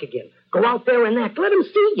to work again. Go out there and act. Let them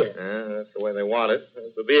see you. That's the way they want it.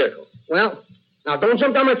 That's the vehicle. Well, now don't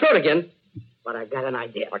jump down my throat again. But I got an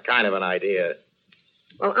idea. What kind of an idea?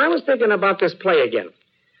 Well, I was thinking about this play again.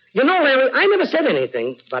 You know, Larry, I never said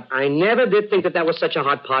anything, but I never did think that was such a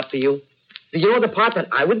hot part for you. Do you know the part that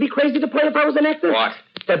I would be crazy to play if I was an actor? What?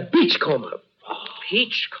 The beachcomber. Oh,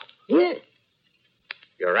 beachcomber? Yeah.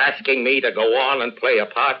 You're asking me to go on and play a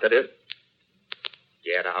part that is...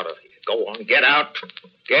 Get out of here. Go on, get out.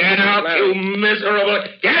 Get out, Larry. You miserable...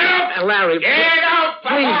 Get out! Larry, get out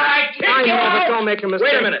before I kick you out! Don't make a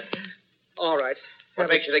mistake. Wait a minute. All right. What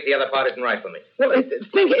makes you think the other part isn't right for me? Well,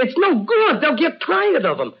 it's no good. They'll get tired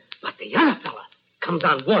of him. But the other fella comes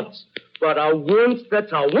on once. But a once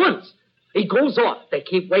that's a once. He goes off. They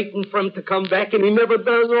keep waiting for him to come back, and he never does.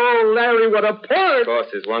 Oh, Larry, what a part. Of course,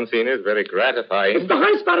 his one scene is very gratifying. It's the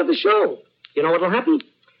high spot of the show. You know what'll happen?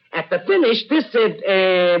 At the finish, this,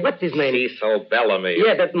 what's his name? Cecil Bellamy.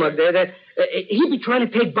 Yeah, that mug there. He'll be trying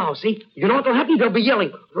to take bow, see? You know what'll happen? They'll be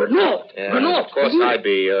yelling, Renault! Yeah, Renault! Of course, I'd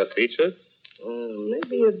be featured.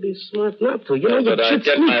 Maybe it'd be smart not to. You know, but you I'd should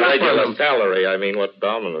get sneak my up on regular them. salary. I mean, what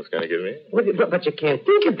Bellman was going to give me. But you can't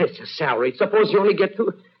think of this as salary. Suppose you only get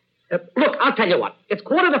two... look, I'll tell you what. It's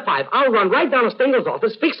 4:45. I'll run right down to Stengel's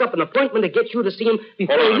office, fix up an appointment to get you to see him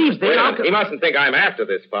before he leaves there. He mustn't think I'm after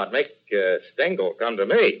this part. Make Stengel come to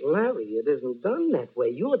me. Larry, it isn't done that way.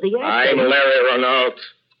 You're the actor. I'm Larry Renault.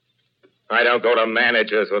 I don't go to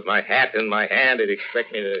managers with my hat in my hand. They'd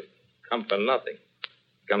expect me to come for nothing.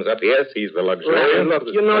 Comes up here, sees the luxury. Larry, look,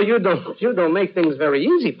 you know, you don't make things very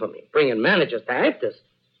easy for me, bringing managers to actors.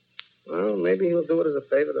 Well, maybe he'll do it as a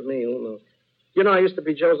favor to me. Who knows? You know, I used to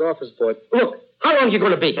be Joe's office boy. Look, how long are you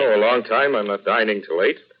going to be here? Oh, a long time. I'm not dining till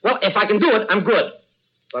 8. Well, if I can do it, I'm good.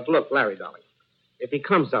 But look, Larry, darling, if he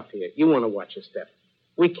comes up here, you want to watch your step.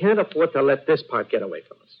 We can't afford to let this part get away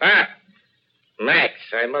from us. Ah, Max,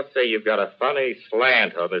 I must say you've got a funny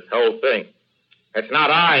slant on this whole thing. It's not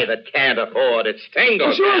I that can't afford. It's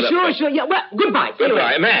Stengel. Sure. Yeah, well, goodbye. See you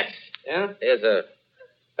Goodbye, later. Max. Yeah? Here's a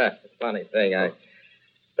funny thing. I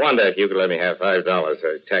wonder if you could let me have $5 for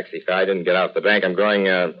a taxi fare. I didn't get out the bank. I'm going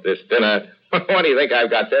this dinner. What do you think? I've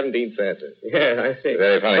got 17 cents. Yeah, I see.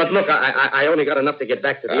 Very funny. But look, I only got enough to get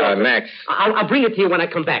back to the office. Max. I'll bring it to you when I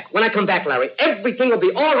come back. When I come back, Larry. Everything will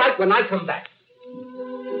be all right when I come back.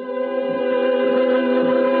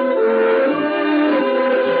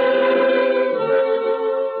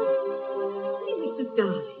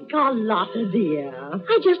 Carlotta, dear.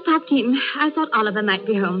 I just popped in. I thought Oliver might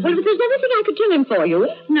be home. Well, if there's anything I could tell him for you.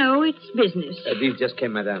 No, it's business. These just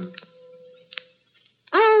came, madame.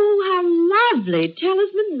 Oh, how lovely.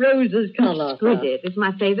 Talisman roses, Carlotta. Exquisite. It's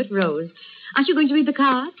my favorite rose. Aren't you going to read the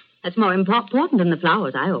card? That's more important than the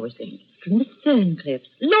flowers, I always think. From the Ferncliffs.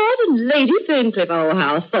 Lord and Lady Ferncliff. Oh,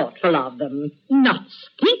 how thoughtful of them. Not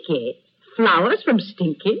Stinky. Flowers from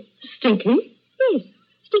Stinky? Stinky? Yes,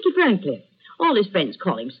 Stinky Ferncliff. All his friends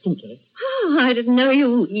call him Stinky. Oh, I didn't know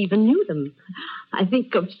you even knew them. I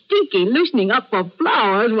think of Stinky loosening up for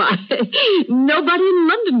flowers. Why, nobody in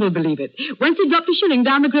London will believe it. Once he dropped a shilling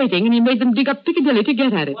down the grating and he made them dig up Piccadilly to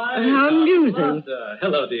get at it. How amusing.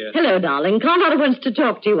 Hello, dear. Hello, darling. Carlotta wants to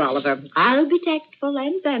talk to you, Oliver. I'll be tactful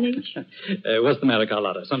and vanish. What's the matter,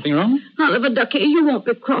 Carlotta? Something wrong? Oliver, Ducky, you won't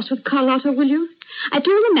be cross with Carlotta, will you? I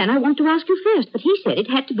told the man I want to ask you first, but he said it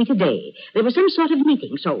had to be today. There was some sort of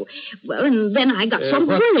meeting, so... Well, and then I got sort of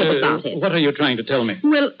worried about it. What are you trying to tell me?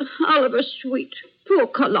 Well, Oliver, sweet. Poor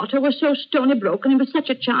Carlotta was so stony broken. It was such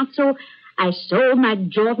a chance, so I sold my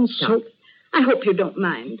Jordan soap. I hope you don't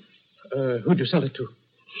mind. Who'd you sell it to?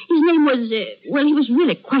 His name was, he was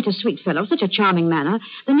really quite a sweet fellow, such a charming manner.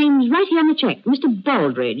 The name's right here on the check, Mr.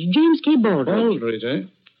 Baldridge, James K. Baldridge. Baldridge, eh?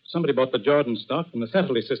 Somebody bought the Jordan stock from the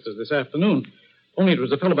Satterley sisters this afternoon. Only it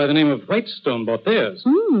was a fellow by the name of Whitestone bought theirs.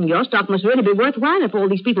 Your stock must really be worthwhile if all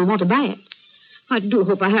these people want to buy it. I do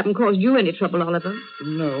hope I haven't caused you any trouble, Oliver.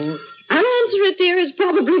 No. I'll answer it, dear. It's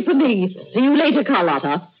probably for me. See you later,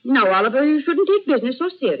 Carlotta. No, Oliver, you shouldn't take business so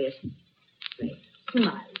serious. Right.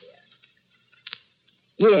 Smile,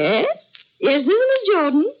 dear. Yes? Yes, this is Miss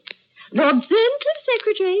Jordan. Lord Ferncliff's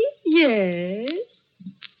secretary? Yes.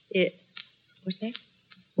 Yes. What's that?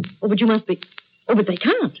 Oh, but you must be... Oh, but they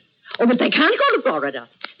can't. Oh, but they can't go to Florida.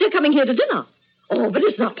 They're coming here to dinner. Oh, but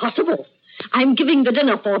it's not possible. I'm giving the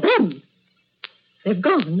dinner for them. They've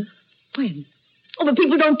gone. When? Oh, but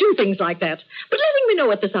people don't do things like that. But letting me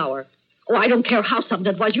know at this hour. Oh, I don't care how sudden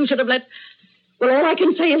it was. You should have let... Well, all I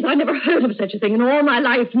can say is I never heard of such a thing in all my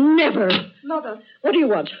life. Never. Mother. What do you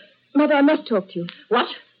want? Mother, I must talk to you. What?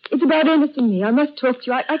 It's about Ernest and me. I must talk to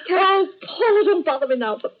you. I can't... Oh, Paula, don't bother me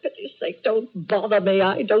now. For pity's sake, don't bother me.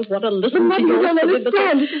 I don't want to listen Mother, to you. you don't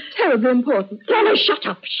understand. This is terribly important. Paula, shut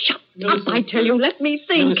up. Shut up, I tell you. Let me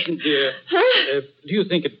think. Listen, dear. Huh? Do you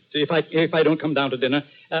think if I don't come down to dinner,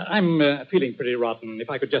 I'm feeling pretty rotten. If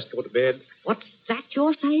I could just go to bed. What's that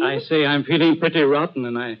you're saying? I say I'm feeling pretty rotten,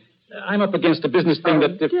 and I'm up against a business thing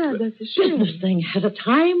that... Dad, that's a shame. Business thing. At a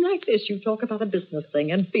time like this, you talk about a business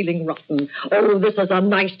thing and feeling rotten. Oh, this is a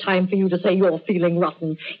nice time for you to say you're feeling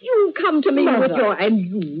rotten. You come to me with your... And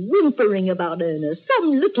you whimpering about Ernest.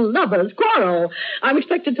 Some little lovers' quarrel. I'm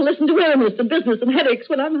expected to listen to Ernest and business and headaches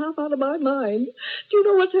when I'm half out of my mind. Do you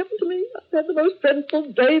know what's happened to me? I've had the most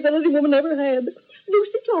dreadful day that any woman ever had.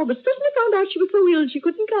 Lucy Talbot suddenly found out she was so ill she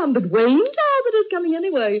couldn't come, but Wayne Talbot is coming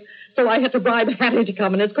anyway. So I had to bribe Hattie to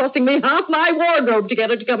come, and it's costing me half my wardrobe to get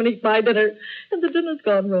her to come and eat my dinner. And the dinner's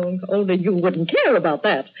gone wrong. Only you wouldn't care about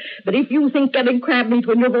that. But if you think getting crab meat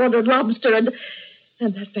when you've ordered lobster and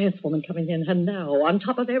that Vance woman coming in, and now, on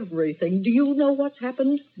top of everything, do you know what's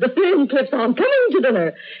happened? The Thorncliffs aren't coming to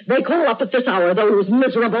dinner. They call up at this hour, those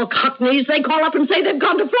miserable cockneys. They call up and say they've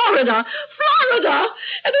gone to Florida. Florida!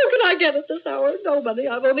 And who can I get at this hour? Nobody.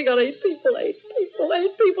 I've only got 8 people. 8 people.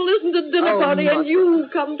 8 people isn't a dinner party, and you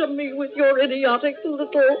come to me with your idiotic little...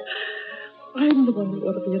 I'm the one who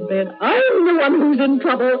ought to be in bed. I'm the one who's in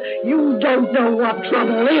trouble. You don't know what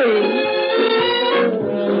trouble is.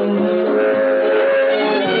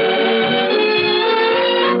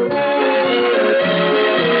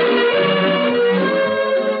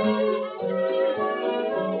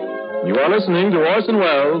 You are listening to Orson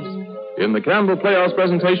Welles in the Campbell Playhouse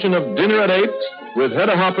presentation of Dinner at 8 with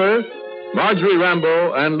Hedda Hopper, Marjorie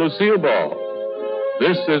Rambeau, and Lucille Ball.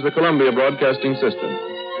 This is the Columbia Broadcasting System.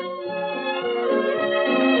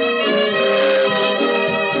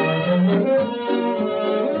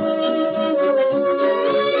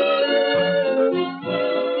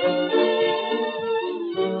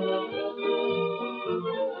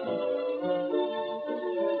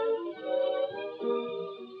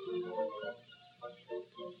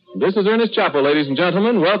 This is Ernest Chappell, ladies and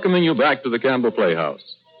gentlemen, welcoming you back to the Campbell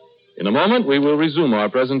Playhouse. In a moment, we will resume our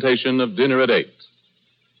presentation of Dinner at 8.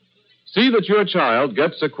 See that your child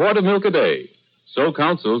gets a quart of milk a day. So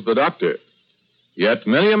counsels the doctor. Yet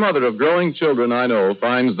many a mother of growing children I know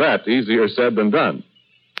finds that easier said than done.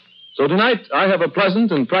 So tonight, I have a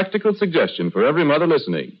pleasant and practical suggestion for every mother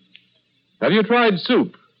listening. Have you tried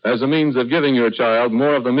soup as a means of giving your child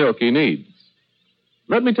more of the milk he needs?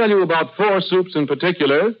 Let me tell you about 4 soups in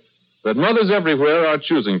particular that mothers everywhere are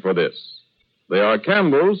choosing for this. They are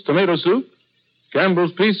Campbell's tomato soup,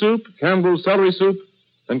 Campbell's pea soup, Campbell's celery soup,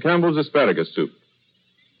 and Campbell's asparagus soup.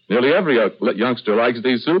 Nearly every youngster likes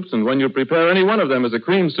these soups, and when you prepare any one of them as a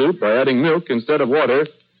cream soup by adding milk instead of water,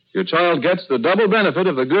 your child gets the double benefit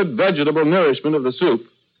of the good vegetable nourishment of the soup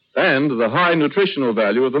and the high nutritional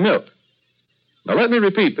value of the milk. Now let me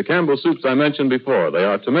repeat the Campbell soups I mentioned before. They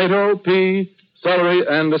are tomato, pea, celery,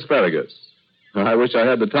 and asparagus. I wish I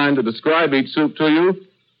had the time to describe each soup to you,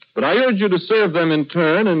 but I urge you to serve them in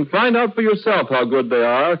turn and find out for yourself how good they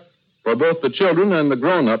are for both the children and the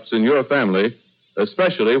grown-ups in your family,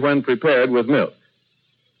 especially when prepared with milk.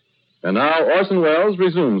 And now Orson Welles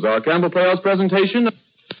resumes our Campbell Playhouse presentation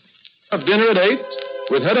of Dinner at 8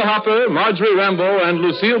 with Hedda Hopper, Marjorie Rambeau, and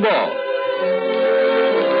Lucille Ball.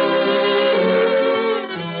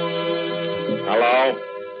 Hello?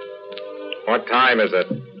 What time is it?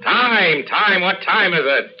 Time! What time is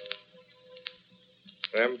it?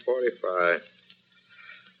 7:45.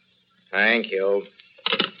 Thank you.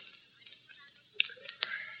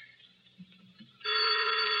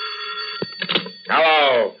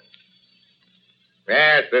 Hello?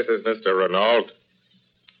 Yes, this is Mr. Renault.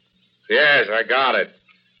 Yes, I got it.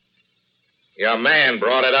 Your man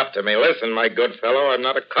brought it up to me. Listen, my good fellow, I'm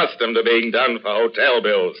not accustomed to being done for hotel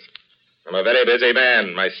bills. I'm a very busy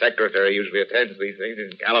man. My secretary usually attends these things.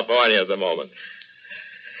 He's in California at the moment.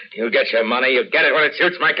 You get your money. You get it when it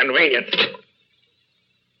suits my convenience.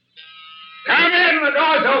 Come in. The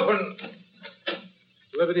door's open.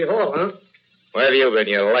 Liberty Hall, huh? Where have you been?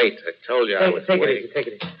 You're late. I told you I was Take waiting. it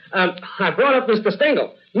easy. I brought up Mr.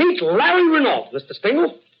 Stengel. Meet Larry Renault. Mr.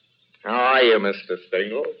 Stengel? How are you, Mr.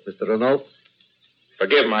 Stengel? Mr. Renault?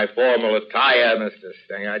 Forgive my formal attire, Mr.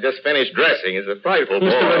 Stengel. I just finished dressing. It's a frightful bore.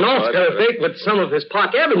 Mr. Renault's but, got a date with some of his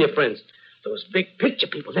Park Avenue friends. Those big picture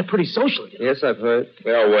people, they're pretty social, you know. Yes, I've heard.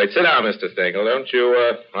 Well, wait. Sit down, Mr. Stengel. Don't you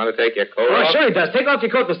want to take your coat off? Oh, sure he does. Take off your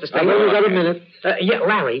coat, Mr. Stengel. I've only got a minute. Yeah,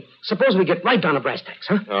 Larry, suppose we get right down to brass tacks,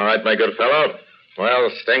 huh? All right, my good fellow. Well,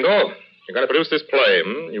 Stengel, you're going to produce this play,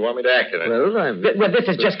 hmm? You want me to act in it? Well, this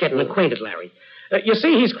is just getting acquainted, Larry. You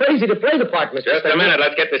see, he's crazy to play the part, Mr. Just Stengel. a minute.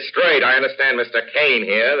 Let's get this straight. I understand, Mr. Kane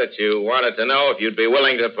here, that you wanted to know if you'd be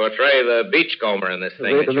willing to portray the beachcomber in this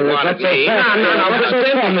thing. Wait a That you minute, wanted that's me. No,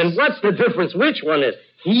 Mr. Gentleman, what's the difference? Which one is?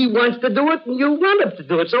 He wants to do it, and you want him to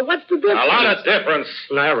do it, so what's the difference? A lot of difference.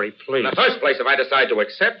 Larry, please. In the first place, if I decide to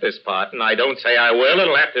accept this part, and I don't say I will,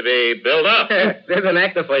 it'll have to be built up. There's an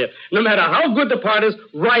actor for you. No matter how good the part is,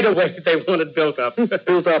 right away they want it built up.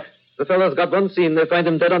 Built up. The fellow's got one scene. They find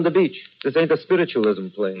him dead on the beach. This ain't a spiritualism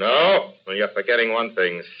play. No? Well, you're forgetting one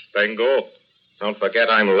thing, Stengel. Don't forget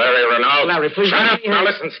I'm Larry Renault. Larry, please. Shut up. Now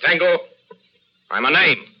listen, Stengel. I'm a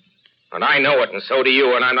name. And I know it, and so do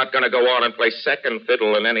you, and I'm not going to go on and play second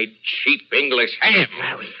fiddle in any cheap English ham.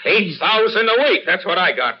 Larry, 8,000 a week. That's what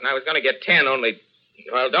I got. And I was going to get 10, only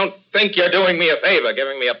Well, don't think you're doing me a favor,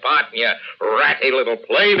 giving me a part in your ratty little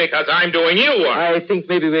play because I'm doing you one. I think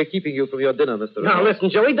maybe we're keeping you from your dinner, Mr. Now, Reynolds. listen,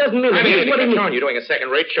 Joe, he doesn't mean it. I mean, What do you mean? You're doing a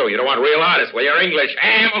second-rate show. You don't want real artists. Well, you're English.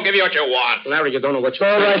 Ham will give you what you want. Larry, you don't know what you're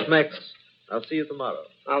All saying. right, Max. I'll see you tomorrow.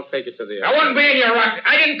 I'll take it to the... I wouldn't be in your...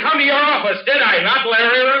 I didn't come to your office, did I? Not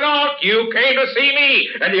Larry Renault. You came to see me.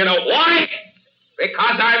 And you know why?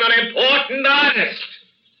 Because I'm an important artist.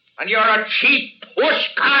 And you're a cheap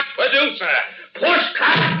pushcart producer.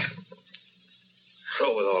 Pushcart!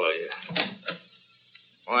 Through with all of you.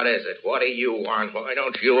 What is it? What do you want? Why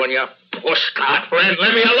don't you and your pushcart friend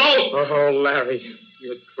leave me alone? Oh, Larry,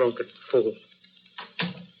 you drunken fool.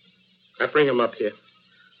 Now, bring him up here.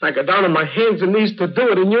 I got down on my hands and knees to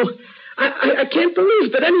do it, and you... I can't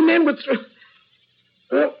believe that any man would...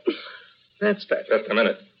 Well, that's that. Just a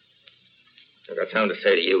minute. I've got something to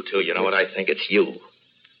say to you, too. You know what I think? It's you.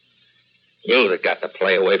 You that got the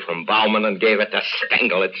play away from Bauman and gave it to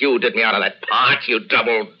Stengel. It's you did me out of that part, you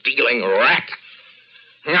double-dealing rat.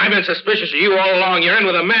 And I've been suspicious of you all along. You're in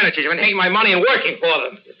with the managers. You've been taking my money and working for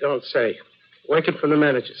them. You don't say. Working for the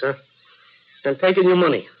managers, huh? And taking your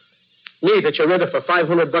money. Me, that you're rented for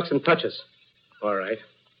 $500 in touches. All right.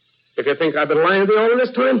 If you think I've been lying to you all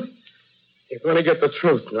this time, you're going to get the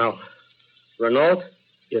truth now. Renault,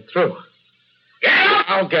 you're through. Get out!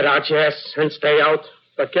 I'll get out, yes, and stay out.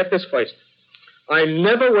 But get this first. I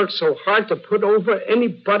never worked so hard to put over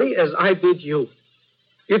anybody as I did you.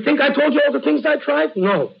 You think I told you all the things I tried?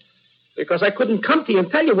 No. Because I couldn't come to you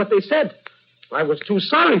and tell you what they said. I was too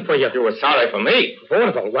sorry for you. You were sorry for me?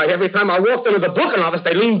 Vaudeville. Why, every time I walked into the booking office,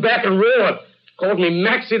 they leaned back and roared. Called me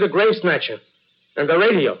Maxie the Grave Snatcher. And the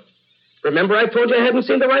radio. Remember I told you I hadn't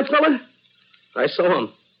seen the right fella? I saw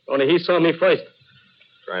him. Only he saw me first.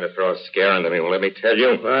 Trying to throw a scare into me. Well, let me tell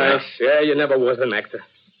you. Yeah, you never was an actor.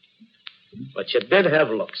 But you did have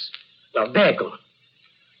looks. Now, they're gone.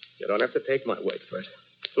 You don't have to take my word for it.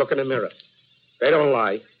 Look in the mirror. They don't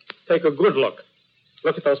lie. Take a good look.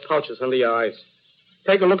 Look at those pouches under your eyes.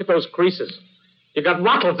 Take a look at those creases. You got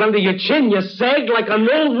wattles under your chin. You sagged like an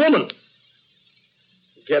old woman.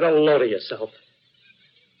 Get a load of yourself.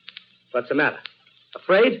 What's the matter?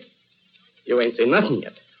 Afraid? You ain't seen nothing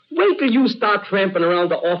yet. Wait till you start tramping around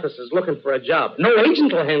the offices looking for a job. No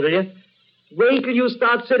agent will handle you. Wait till you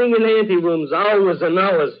start sitting in anterooms hours and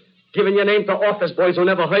hours, giving your name to office boys who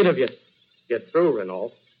never heard of you. You're through,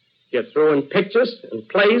 Renault. You're through in pictures and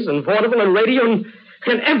plays and vaudeville and radio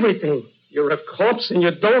and everything. You're a corpse and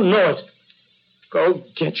you don't know it. Go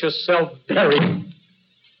get yourself buried.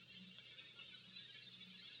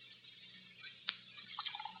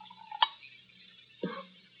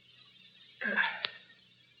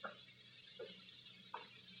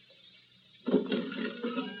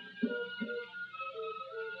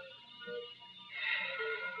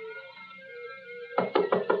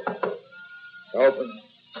 Open.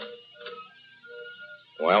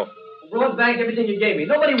 Well? Brought back everything you gave me.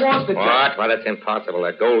 Nobody wants the job. What? Why, that's impossible.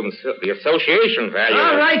 That gold and silver, the association value.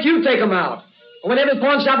 All right, you take them out. I went to every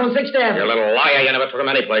pawn shop on 6th Avenue. You little liar. You never took them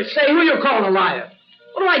anyplace. Say, who you calling a liar?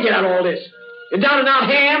 What do I get out of all this? You're down and out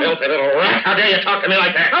ham? Filthy little rat. How dare you talk to me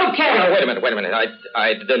like that? Okay. Oh, wait a minute.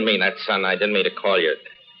 I didn't mean that, son. I didn't mean to call you.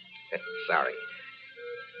 Sorry.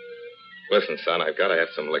 Listen, son, I've got to have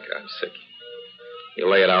some liquor. I'm sick. You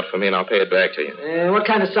lay it out for me, and I'll pay it back to you. What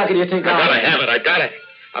kind of sucker do you think I gotta have it. I got it.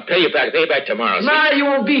 I'll pay you back. Pay you back tomorrow. No, you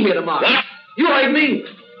won't be here tomorrow. What? You heard me.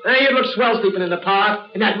 Hey, you look swell sleeping in the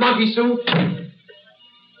park in that monkey suit.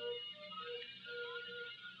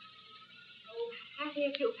 Hattie,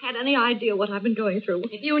 if you've had any idea what I've been going through.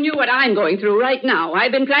 If you knew what I'm going through right now,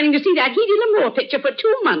 I've been planning to see that Hedy Lamour picture for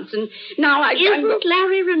 2 months, and now Isn't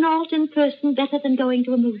Larry Renault in person better than going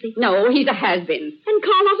to a movie? No, he's a has-been. And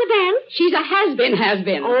Carlotta Van? She's a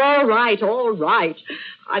has-been. All right.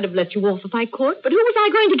 I'd have let you off if I could, but who was I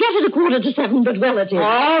going to get at 6:45 but relatives?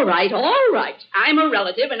 All right. I'm a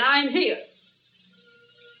relative, and I'm here.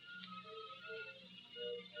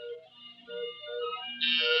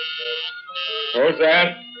 Who's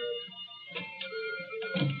that?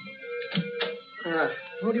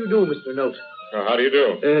 How do you do, Mr. Renault? How do you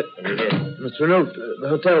do? Mr. Renault, the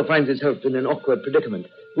hotel finds itself in an awkward predicament.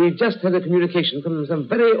 We've just had a communication from some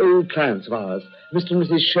very old clients of ours, Mr. and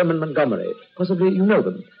Mrs. Sherman Montgomery. Possibly you know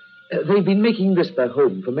them. They've been making this their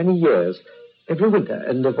home for many years, every winter,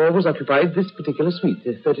 and have always occupied this particular suite,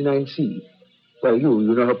 39C. Well, you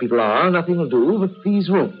know how people are. Nothing will do but these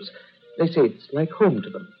rooms. They say it's like home to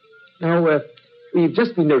them. Now, we've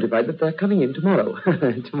just been notified that they're coming in tomorrow.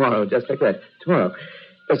 Tomorrow, just like that. Tomorrow.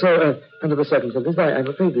 So, under the circumstances, I'm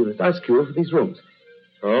afraid we must ask you for these rooms.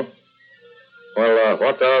 Oh? Well,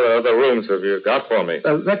 what other rooms have you got for me?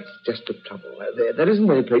 That's just the trouble. There isn't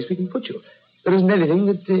any place we can put you. There isn't anything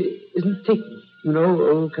that isn't taken. You know,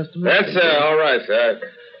 old customers. That's all right, sir.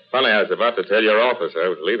 Funny, I was about to tell your office. I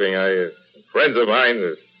was leaving. Friends of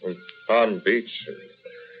mine from Palm Beach.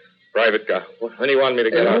 Private guy. When do you want me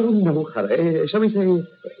to get out? No hurry. Shall we say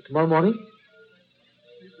tomorrow morning?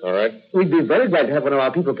 All right. We'd be very glad to have one of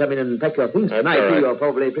our people come in and pack your things tonight. All right. You're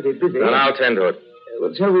probably pretty busy. Then I'll tend to it.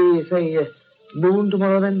 Well, shall we say noon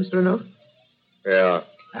tomorrow then, Mr. Renault? Yeah.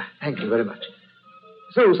 Thank you very much.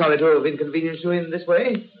 So sorry to have inconvenienced you in this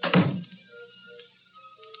way.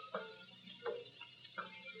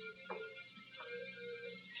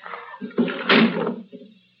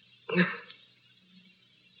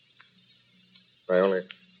 I only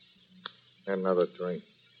had another drink.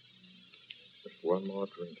 Just one more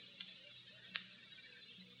drink.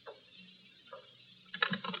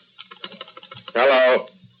 Hello.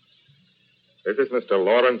 This is Mr.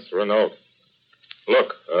 Lawrence Renault.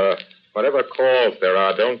 Look, whatever calls there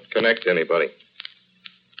are, don't connect anybody.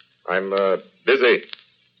 I'm busy.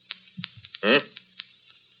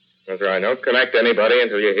 That's right. Don't connect anybody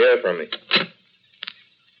until you hear from me.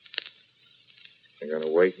 I'm going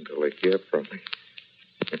to wait until they hear from me.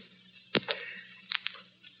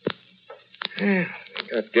 They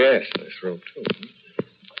got gas in this room, too.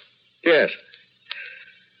 Gas.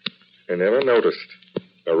 I never noticed.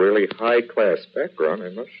 A really high-class background, I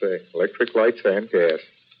must say. Electric lights and gas.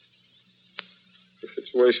 A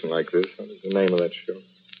situation like this, what is the name of that show?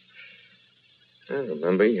 I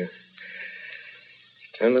remember. You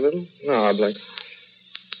turn the little knob like...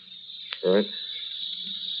 Right.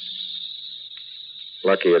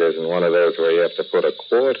 Lucky it isn't one of those where you have to put a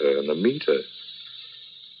quarter in the meter.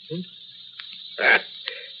 That's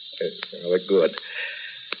rather good.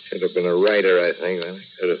 Should have been a writer, I think. I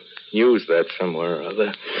could have used that somewhere or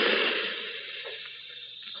other.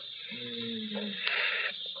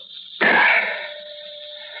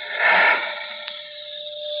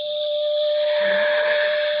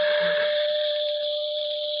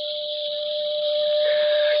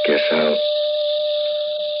 Guess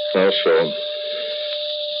I'll show him.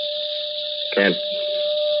 Can't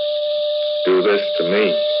do this to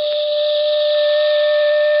me.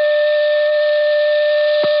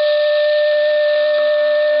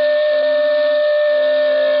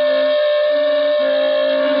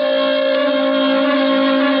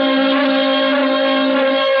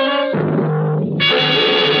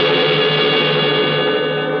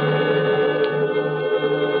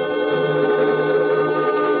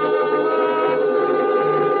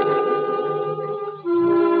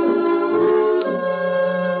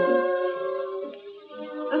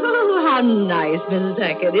 Mrs.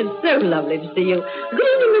 Packard. It's so lovely to see you. Good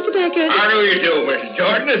evening, Mr. Packard. How do you do, Mrs.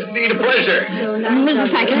 Jordan? It's indeed a pleasure.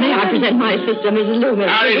 Mrs. Packard, may I present my sister, Mrs.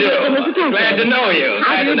 Loomis? How do you do? Mrs. Packard. Glad to know you.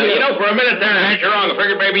 How do you do? You know, for a minute there, I had you wrong. I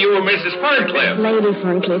figured maybe you were Mrs. Ferncliff. Lady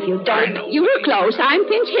Ferncliff, you don't. You were close. I'm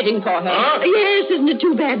pinch hitting for her. Huh? Yes, isn't it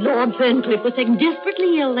too bad Lord Ferncliff was taken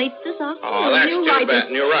desperately ill late this afternoon? Oh, that's too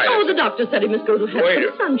bad. And you're right. Oh, the doctor said he must go to have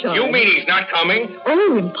some sunshine. You mean he's not coming?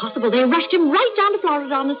 Oh, impossible. They rushed him right down to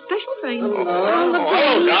Florida on a special train. Hello,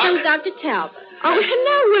 Doc. Comes Dr. Talbot. Oh,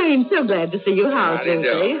 hello, Wayne. So glad to see you. How's How do you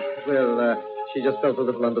Lucy? do? Well, she just felt a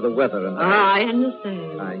little under the weather, and I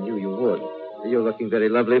understand. I knew you would. You're looking very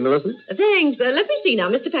lovely, Millicent. Thanks. Let me see now,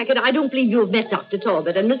 Mr. Packard. I don't believe you've met Dr.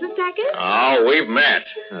 Talbot and Mrs. Packard. Oh, we've met.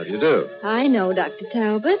 How do you do? I know Dr.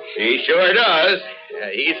 Talbot. He sure does.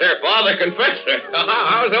 He's her father confessor.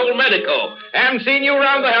 How's old Medico? Haven't seen you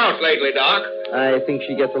around the house lately, Doc. I think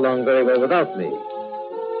she gets along very well without me.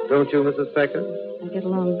 Don't you, Mrs. Packard? I get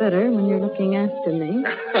along better when you're looking after me.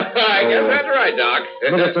 I guess that's right, Doc.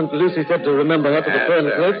 Millicent, Lucy said to remember her to the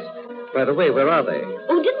Ferncliffs. By the way, where are they?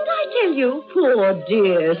 Oh, didn't I tell you? Poor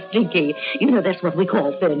dear Stinky. You know, that's what we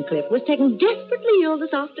call Ferncliff. Was taken desperately ill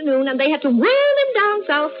this afternoon, and they had to wheel him down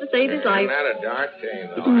south to save his life. Not a dark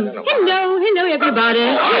shame, though. I don't know Hello, everybody.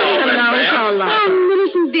 hello, it's all right. Oh,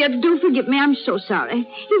 Millicent, dear, don't forget me. I'm so sorry.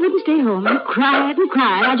 He wouldn't stay home. He cried and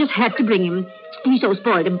cried. I just had to bring him. He's so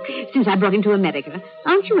spoiled since I brought him to America.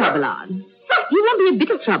 Aren't you, Abelard? He won't be a bit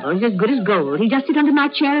of trouble. He's as good as gold. He'll just sit under my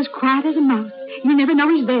chair as quiet as a mouse. You never know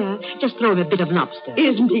he's there. Just throw him a bit of lobster.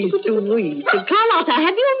 Isn't he sweet? Carlotta,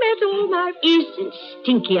 have you met all my... Isn't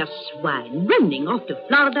Stinky a swine? Running off to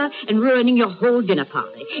Florida and ruining your whole dinner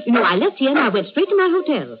party. You know, I left here and I went straight to my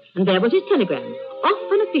hotel. And there was his telegram.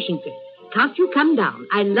 Off on a fishing trip. Can't you come down?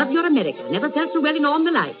 I love your America. Never felt so well in all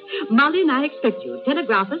my life. Molly and I expect you.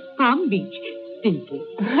 Telegraph us, Palm Beach. Stinky.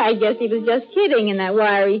 I guess he was just kidding in that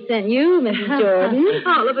wire he sent you, Mrs. Jordan.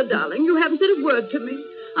 Oliver, darling, you haven't said a word to me.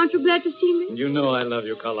 Aren't you glad to see me? You know I love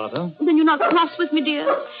you, Carlotta. Then you're not cross with me, dear.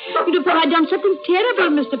 You'd have thought I'd done something terrible,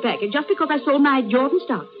 Mr. Packard, just because I sold my Jordan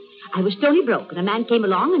stock. I was stony broke, and a man came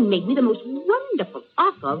along and made me the most wonderful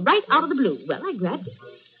offer right out of the blue. Well, I grabbed it.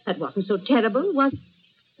 That wasn't so terrible, was it?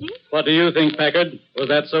 What do you think, Packard? Was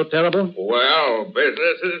that so terrible? Well,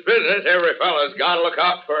 business is business. Every fellow's got to look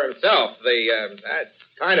out for himself. That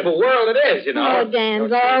kind of a world it is, you know. Oh,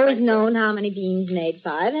 Dan's always known how many beans made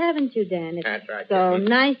 5, haven't you, Dan? It's That's right. so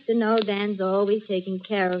nice to know Dan's always taking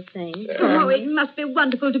care of things. Oh, it must be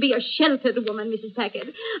wonderful to be a sheltered woman, Mrs.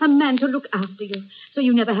 Packard. A man to look after you, so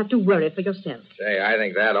you never have to worry for yourself. Say, I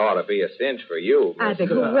think that ought to be a cinch for you. I beg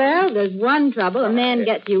your pardon. Well, there's one trouble. A man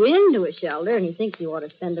gets you into a shelter, and you think you ought to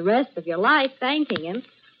spend the rest of your life thanking him.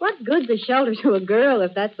 What good's a shelter to a girl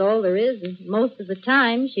if that's all there is? And most of the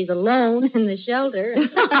time, she's alone in the shelter.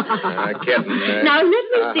 Kidding. Now, let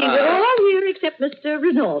me see. We're all here except Mr.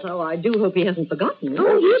 Renault. Oh, I do hope he hasn't forgotten.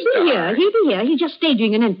 Oh, he'll be here. He'll be here. He's just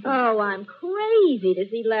staging an entrance. Oh, I'm crazy to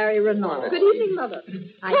see Larry Renault. Good evening, Mother.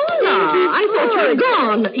 Paula, I thought you were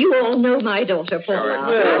gone. You all know my daughter, Paula.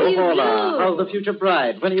 Well, Paula, how's the future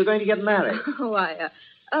bride? When are you going to get married?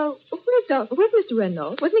 Where's Mr.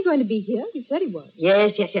 Renault? Wasn't he going to be here? You said he was.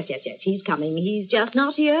 Yes. He's coming. He's just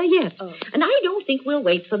not here yet. Oh. And I don't think we'll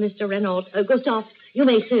wait for Mr. Renault. Gustav, you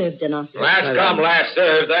may serve dinner. Last come, last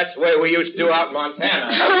served. That's the way we used to do out in Montana.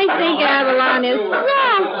 I think Avalon is so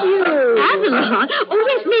cute. Avalon? Oh,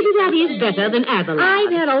 yes, maybe that is better than Avalon.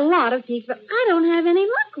 I've had a lot of teeth, but I don't have any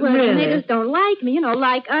luck with them. They just don't like me. You know,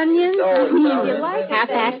 like onions. You like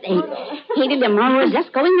 8:30. Katie Lemore is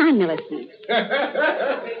just going on, Millicent.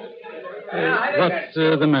 What's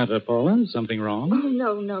the matter, Paula? Something wrong?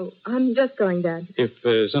 Oh, no. I'm just going, Dad. If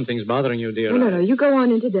something's bothering you, dear. No. You go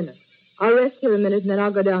on into dinner. I'll rest here a minute, and then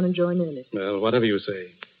I'll go down and join Ernest. Well, whatever you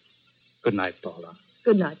say. Good night, Paula.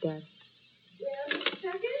 Good night, Dad.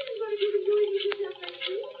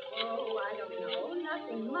 Oh, I don't know.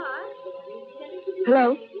 Nothing much.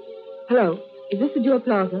 Hello. Is this the Jewel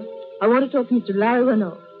Plaza? I want to talk to Mr. Larry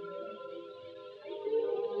Renault.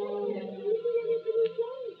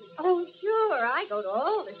 Oh, sure. I go to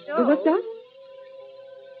all the shows. What's that?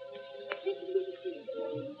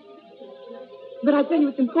 But I tell you,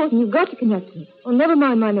 it's important. You've got to connect me. Oh, never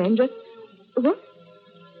mind my name. Just... What?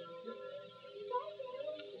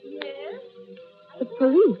 Yes? The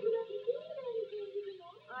police.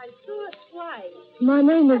 I saw it twice. My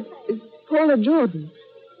name is Paula Jordan.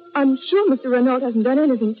 I'm sure Mr. Renault hasn't done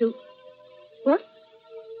anything to... What?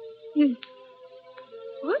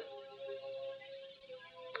 What?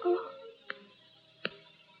 Oh.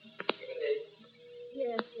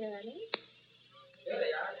 Yes, Danny.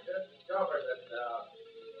 Billy, I just discovered that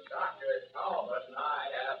Dr. Talbot and I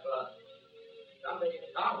have something in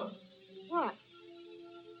common. What?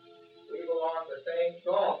 We belong to the same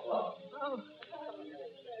golf club. Oh.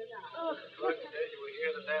 Good to say you were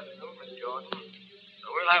here this afternoon, Miss Jordan. So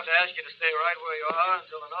we'll have to ask you to stay right where you are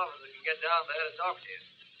until an officer can get down there to talk to you.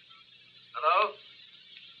 Hello?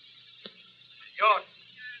 Miss Jordan?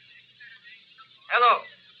 Hello?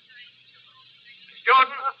 Miss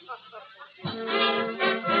Jordan?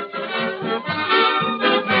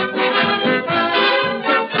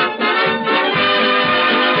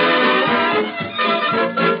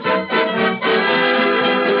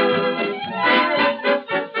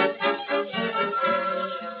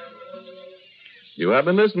 You have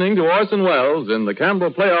been listening to Orson Welles in the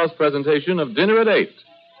Campbell Playhouse presentation of Dinner at 8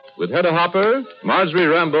 with Hedda Hopper, Marjorie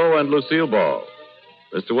Rambeau, and Lucille Ball.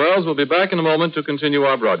 Mr. Welles will be back in a moment to continue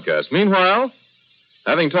our broadcast. Meanwhile,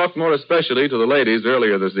 having talked more especially to the ladies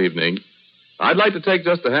earlier this evening, I'd like to take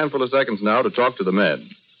just a handful of seconds now to talk to the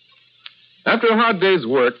men. After a hard day's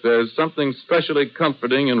work, there's something specially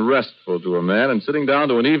comforting and restful to a man in sitting down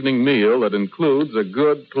to an evening meal that includes a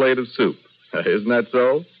good plate of soup. Isn't that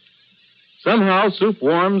so? Somehow, soup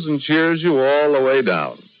warms and cheers you all the way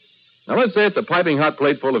down. Now, let's say it's a piping hot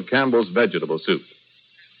plateful of Campbell's vegetable soup.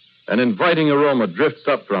 An inviting aroma drifts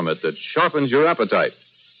up from it that sharpens your appetite.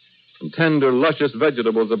 And tender, luscious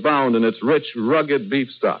vegetables abound in its rich, rugged beef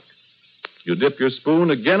stock. You dip your spoon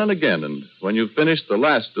again and again, and when you've finished the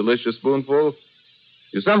last delicious spoonful,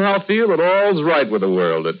 you somehow feel that all's right with the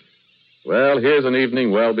world. That, well, here's an evening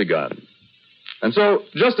well begun. And so,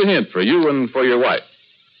 just a hint for you and for your wife.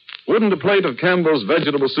 Wouldn't a plate of Campbell's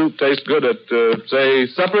vegetable soup taste good at, say,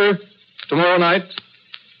 supper tomorrow night?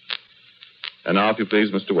 And now, if you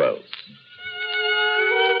please, Mr. Welles.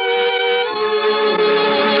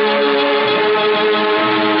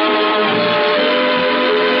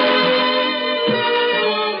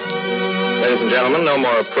 Ladies and gentlemen, no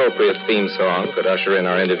more appropriate theme song could usher in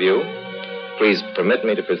our interview. please permit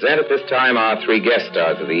me to present at this time our three guest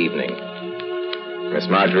stars of the evening. Miss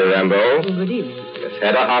Marjorie Rambeau. Good evening. Miss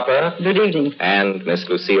Hedda Hopper. Good evening. And Miss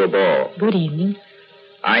Lucille Ball. Good evening.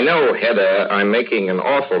 I know, Hedda, I'm making an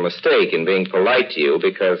awful mistake in being polite to you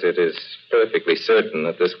because it is perfectly certain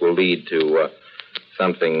that this will lead to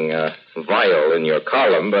something vile in your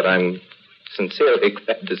column, but I'm sincerely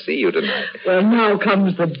glad to see you tonight. Well, now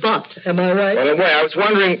comes the but, am I right? Well, anyway, I was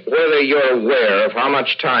wondering whether you're aware of how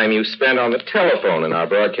much time you spent on the telephone in our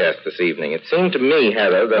broadcast this evening. It seemed to me,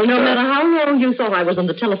 Heather, that... Well, no matter how long you thought I was on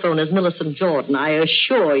the telephone as Millicent Jordan, I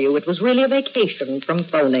assure you it was really a vacation from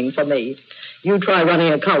phoning for me. You try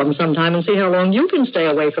running a column sometime and see how long you can stay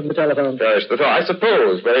away from the telephone. There's the thought. I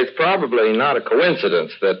suppose, but it's probably not a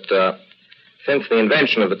coincidence that since the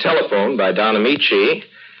invention of the telephone by Don Amici...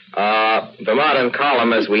 the modern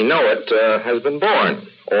column as we know it has been born,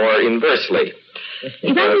 or inversely.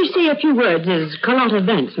 If I may say a few words as Carlotta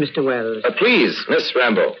Vance, Mr. Wells. Please, Miss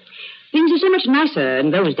Rambeau. Things were so much nicer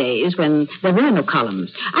in those days when there were no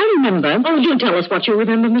columns. I remember... Oh, do tell us what you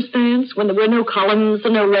remember, Miss Vance, when there were no columns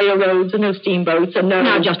and no railroads and no steamboats and no...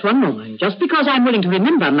 Now, just one moment. Just because I'm willing to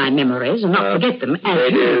remember my memories and not forget them,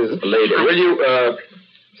 as Lady, will you,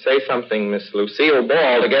 say something, Miss Lucille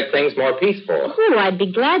Ball, to get things more peaceful? Oh, I'd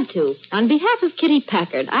be glad to. On behalf of Kitty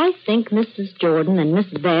Packard, I think Mrs. Jordan and Miss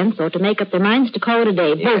Vance ought to make up their minds to call it a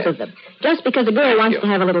day, both of them. Just because a girl wants to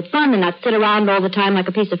have a little fun and not sit around all the time like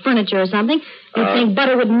a piece of furniture or something, you'd think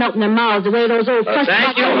butter would melt in their mouths the way those old...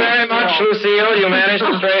 Thank you very much, Lucille. You managed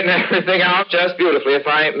to straighten everything out just beautifully. If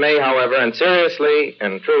I may, however, and seriously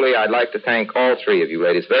and truly, I'd like to thank all three of you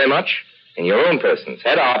ladies very much. In your own persons,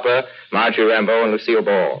 Hedda Hopper, Marjorie Rambeau, and Lucille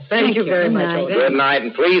Ball. Thank you very much. Good night,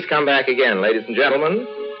 and please come back again, ladies and gentlemen.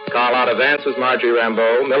 Carlotta Vance was Marjorie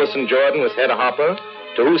Rambeau. Millicent Jordan was Hedda Hopper.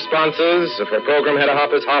 To whose sponsors of her program, Hedda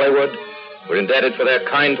Hopper's Hollywood, we're indebted for their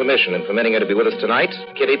kind permission in permitting her to be with us tonight.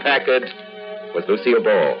 Kitty Packard was Lucille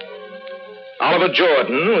Ball. Oliver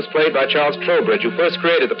Jordan was played by Charles Trowbridge, who first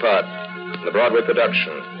created the part in the Broadway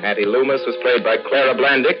production. Hattie Loomis was played by Clara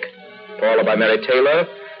Blandick. Paula by Mary Taylor.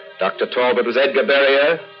 Dr. Talbot was Edgar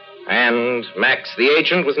Berrier, and Max the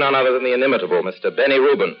Agent was none other than the inimitable Mr. Benny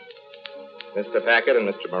Rubin. Mr. Packard and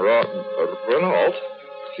Mr. Renault,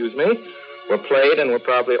 were played and were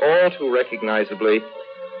probably all too recognizably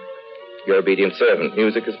your obedient servant.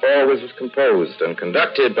 Music, as always, was composed and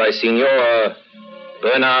conducted by Signor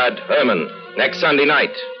Bernard Herrmann. Next Sunday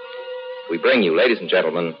night, we bring you, ladies and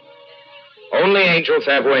gentlemen, Only Angels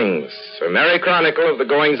Have Wings, a merry chronicle of the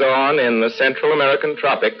goings-on in the Central American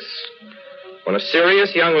tropics, when a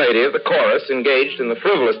serious young lady of the chorus engaged in the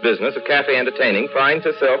frivolous business of cafe entertaining finds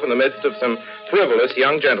herself in the midst of some frivolous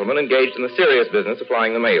young gentlemen engaged in the serious business of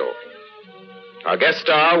flying the mail. Our guest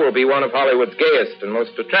star will be one of Hollywood's gayest and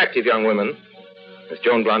most attractive young women, Miss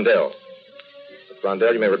Joan Blondell. Miss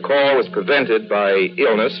Blondell, you may recall, was prevented by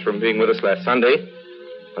illness from being with us last Sunday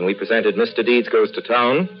when we presented Mr. Deeds Goes to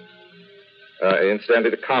Town.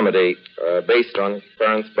 Incidentally, the comedy based on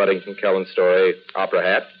Clarence Buddington Kellen's story, Opera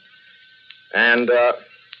Hat. And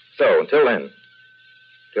so, until then,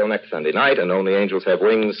 till next Sunday night, and Only Angels Have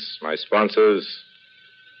Wings, my sponsors,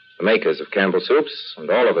 the makers of Campbell Soups,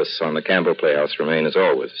 and all of us on the Campbell Playhouse remain, as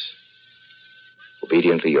always,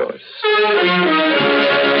 obediently yours.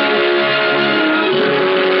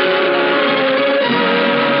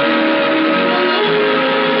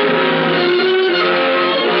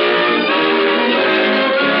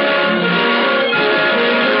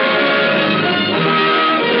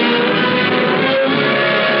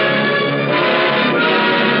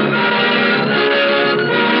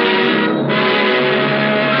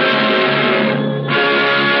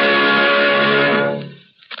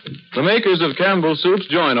 The makers of Campbell Soups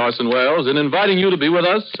join Orson Welles in inviting you to be with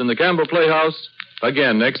us in the Campbell Playhouse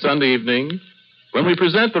again next Sunday evening when we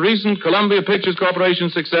present the recent Columbia Pictures Corporation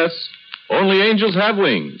success, Only Angels Have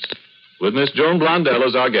Wings, with Miss Joan Blondell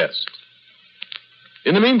as our guest.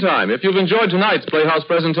 In the meantime, if you've enjoyed tonight's Playhouse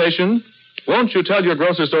presentation, won't you tell your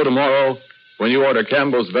grocer so tomorrow when you order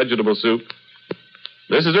Campbell's Vegetable Soup?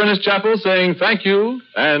 This is Ernest Chappell saying thank you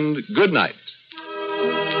and good night.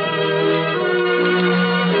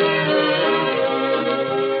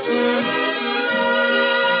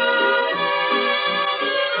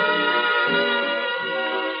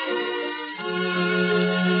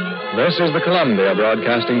 This is the Columbia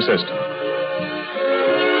Broadcasting System.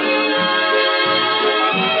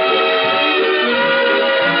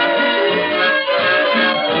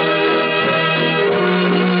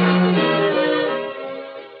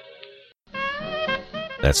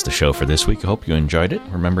 That's the show for this week. I hope you enjoyed it.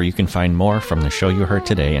 Remember, you can find more from the show you heard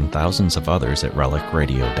today and thousands of others at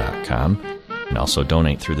relicradio.com. can also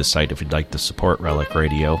donate through the site if you'd like to support Relic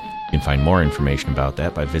Radio. You can find more information about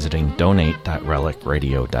that by visiting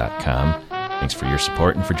donate.relicradio.com. Thanks for your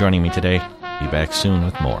support and for joining me today. Be back soon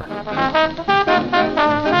with more.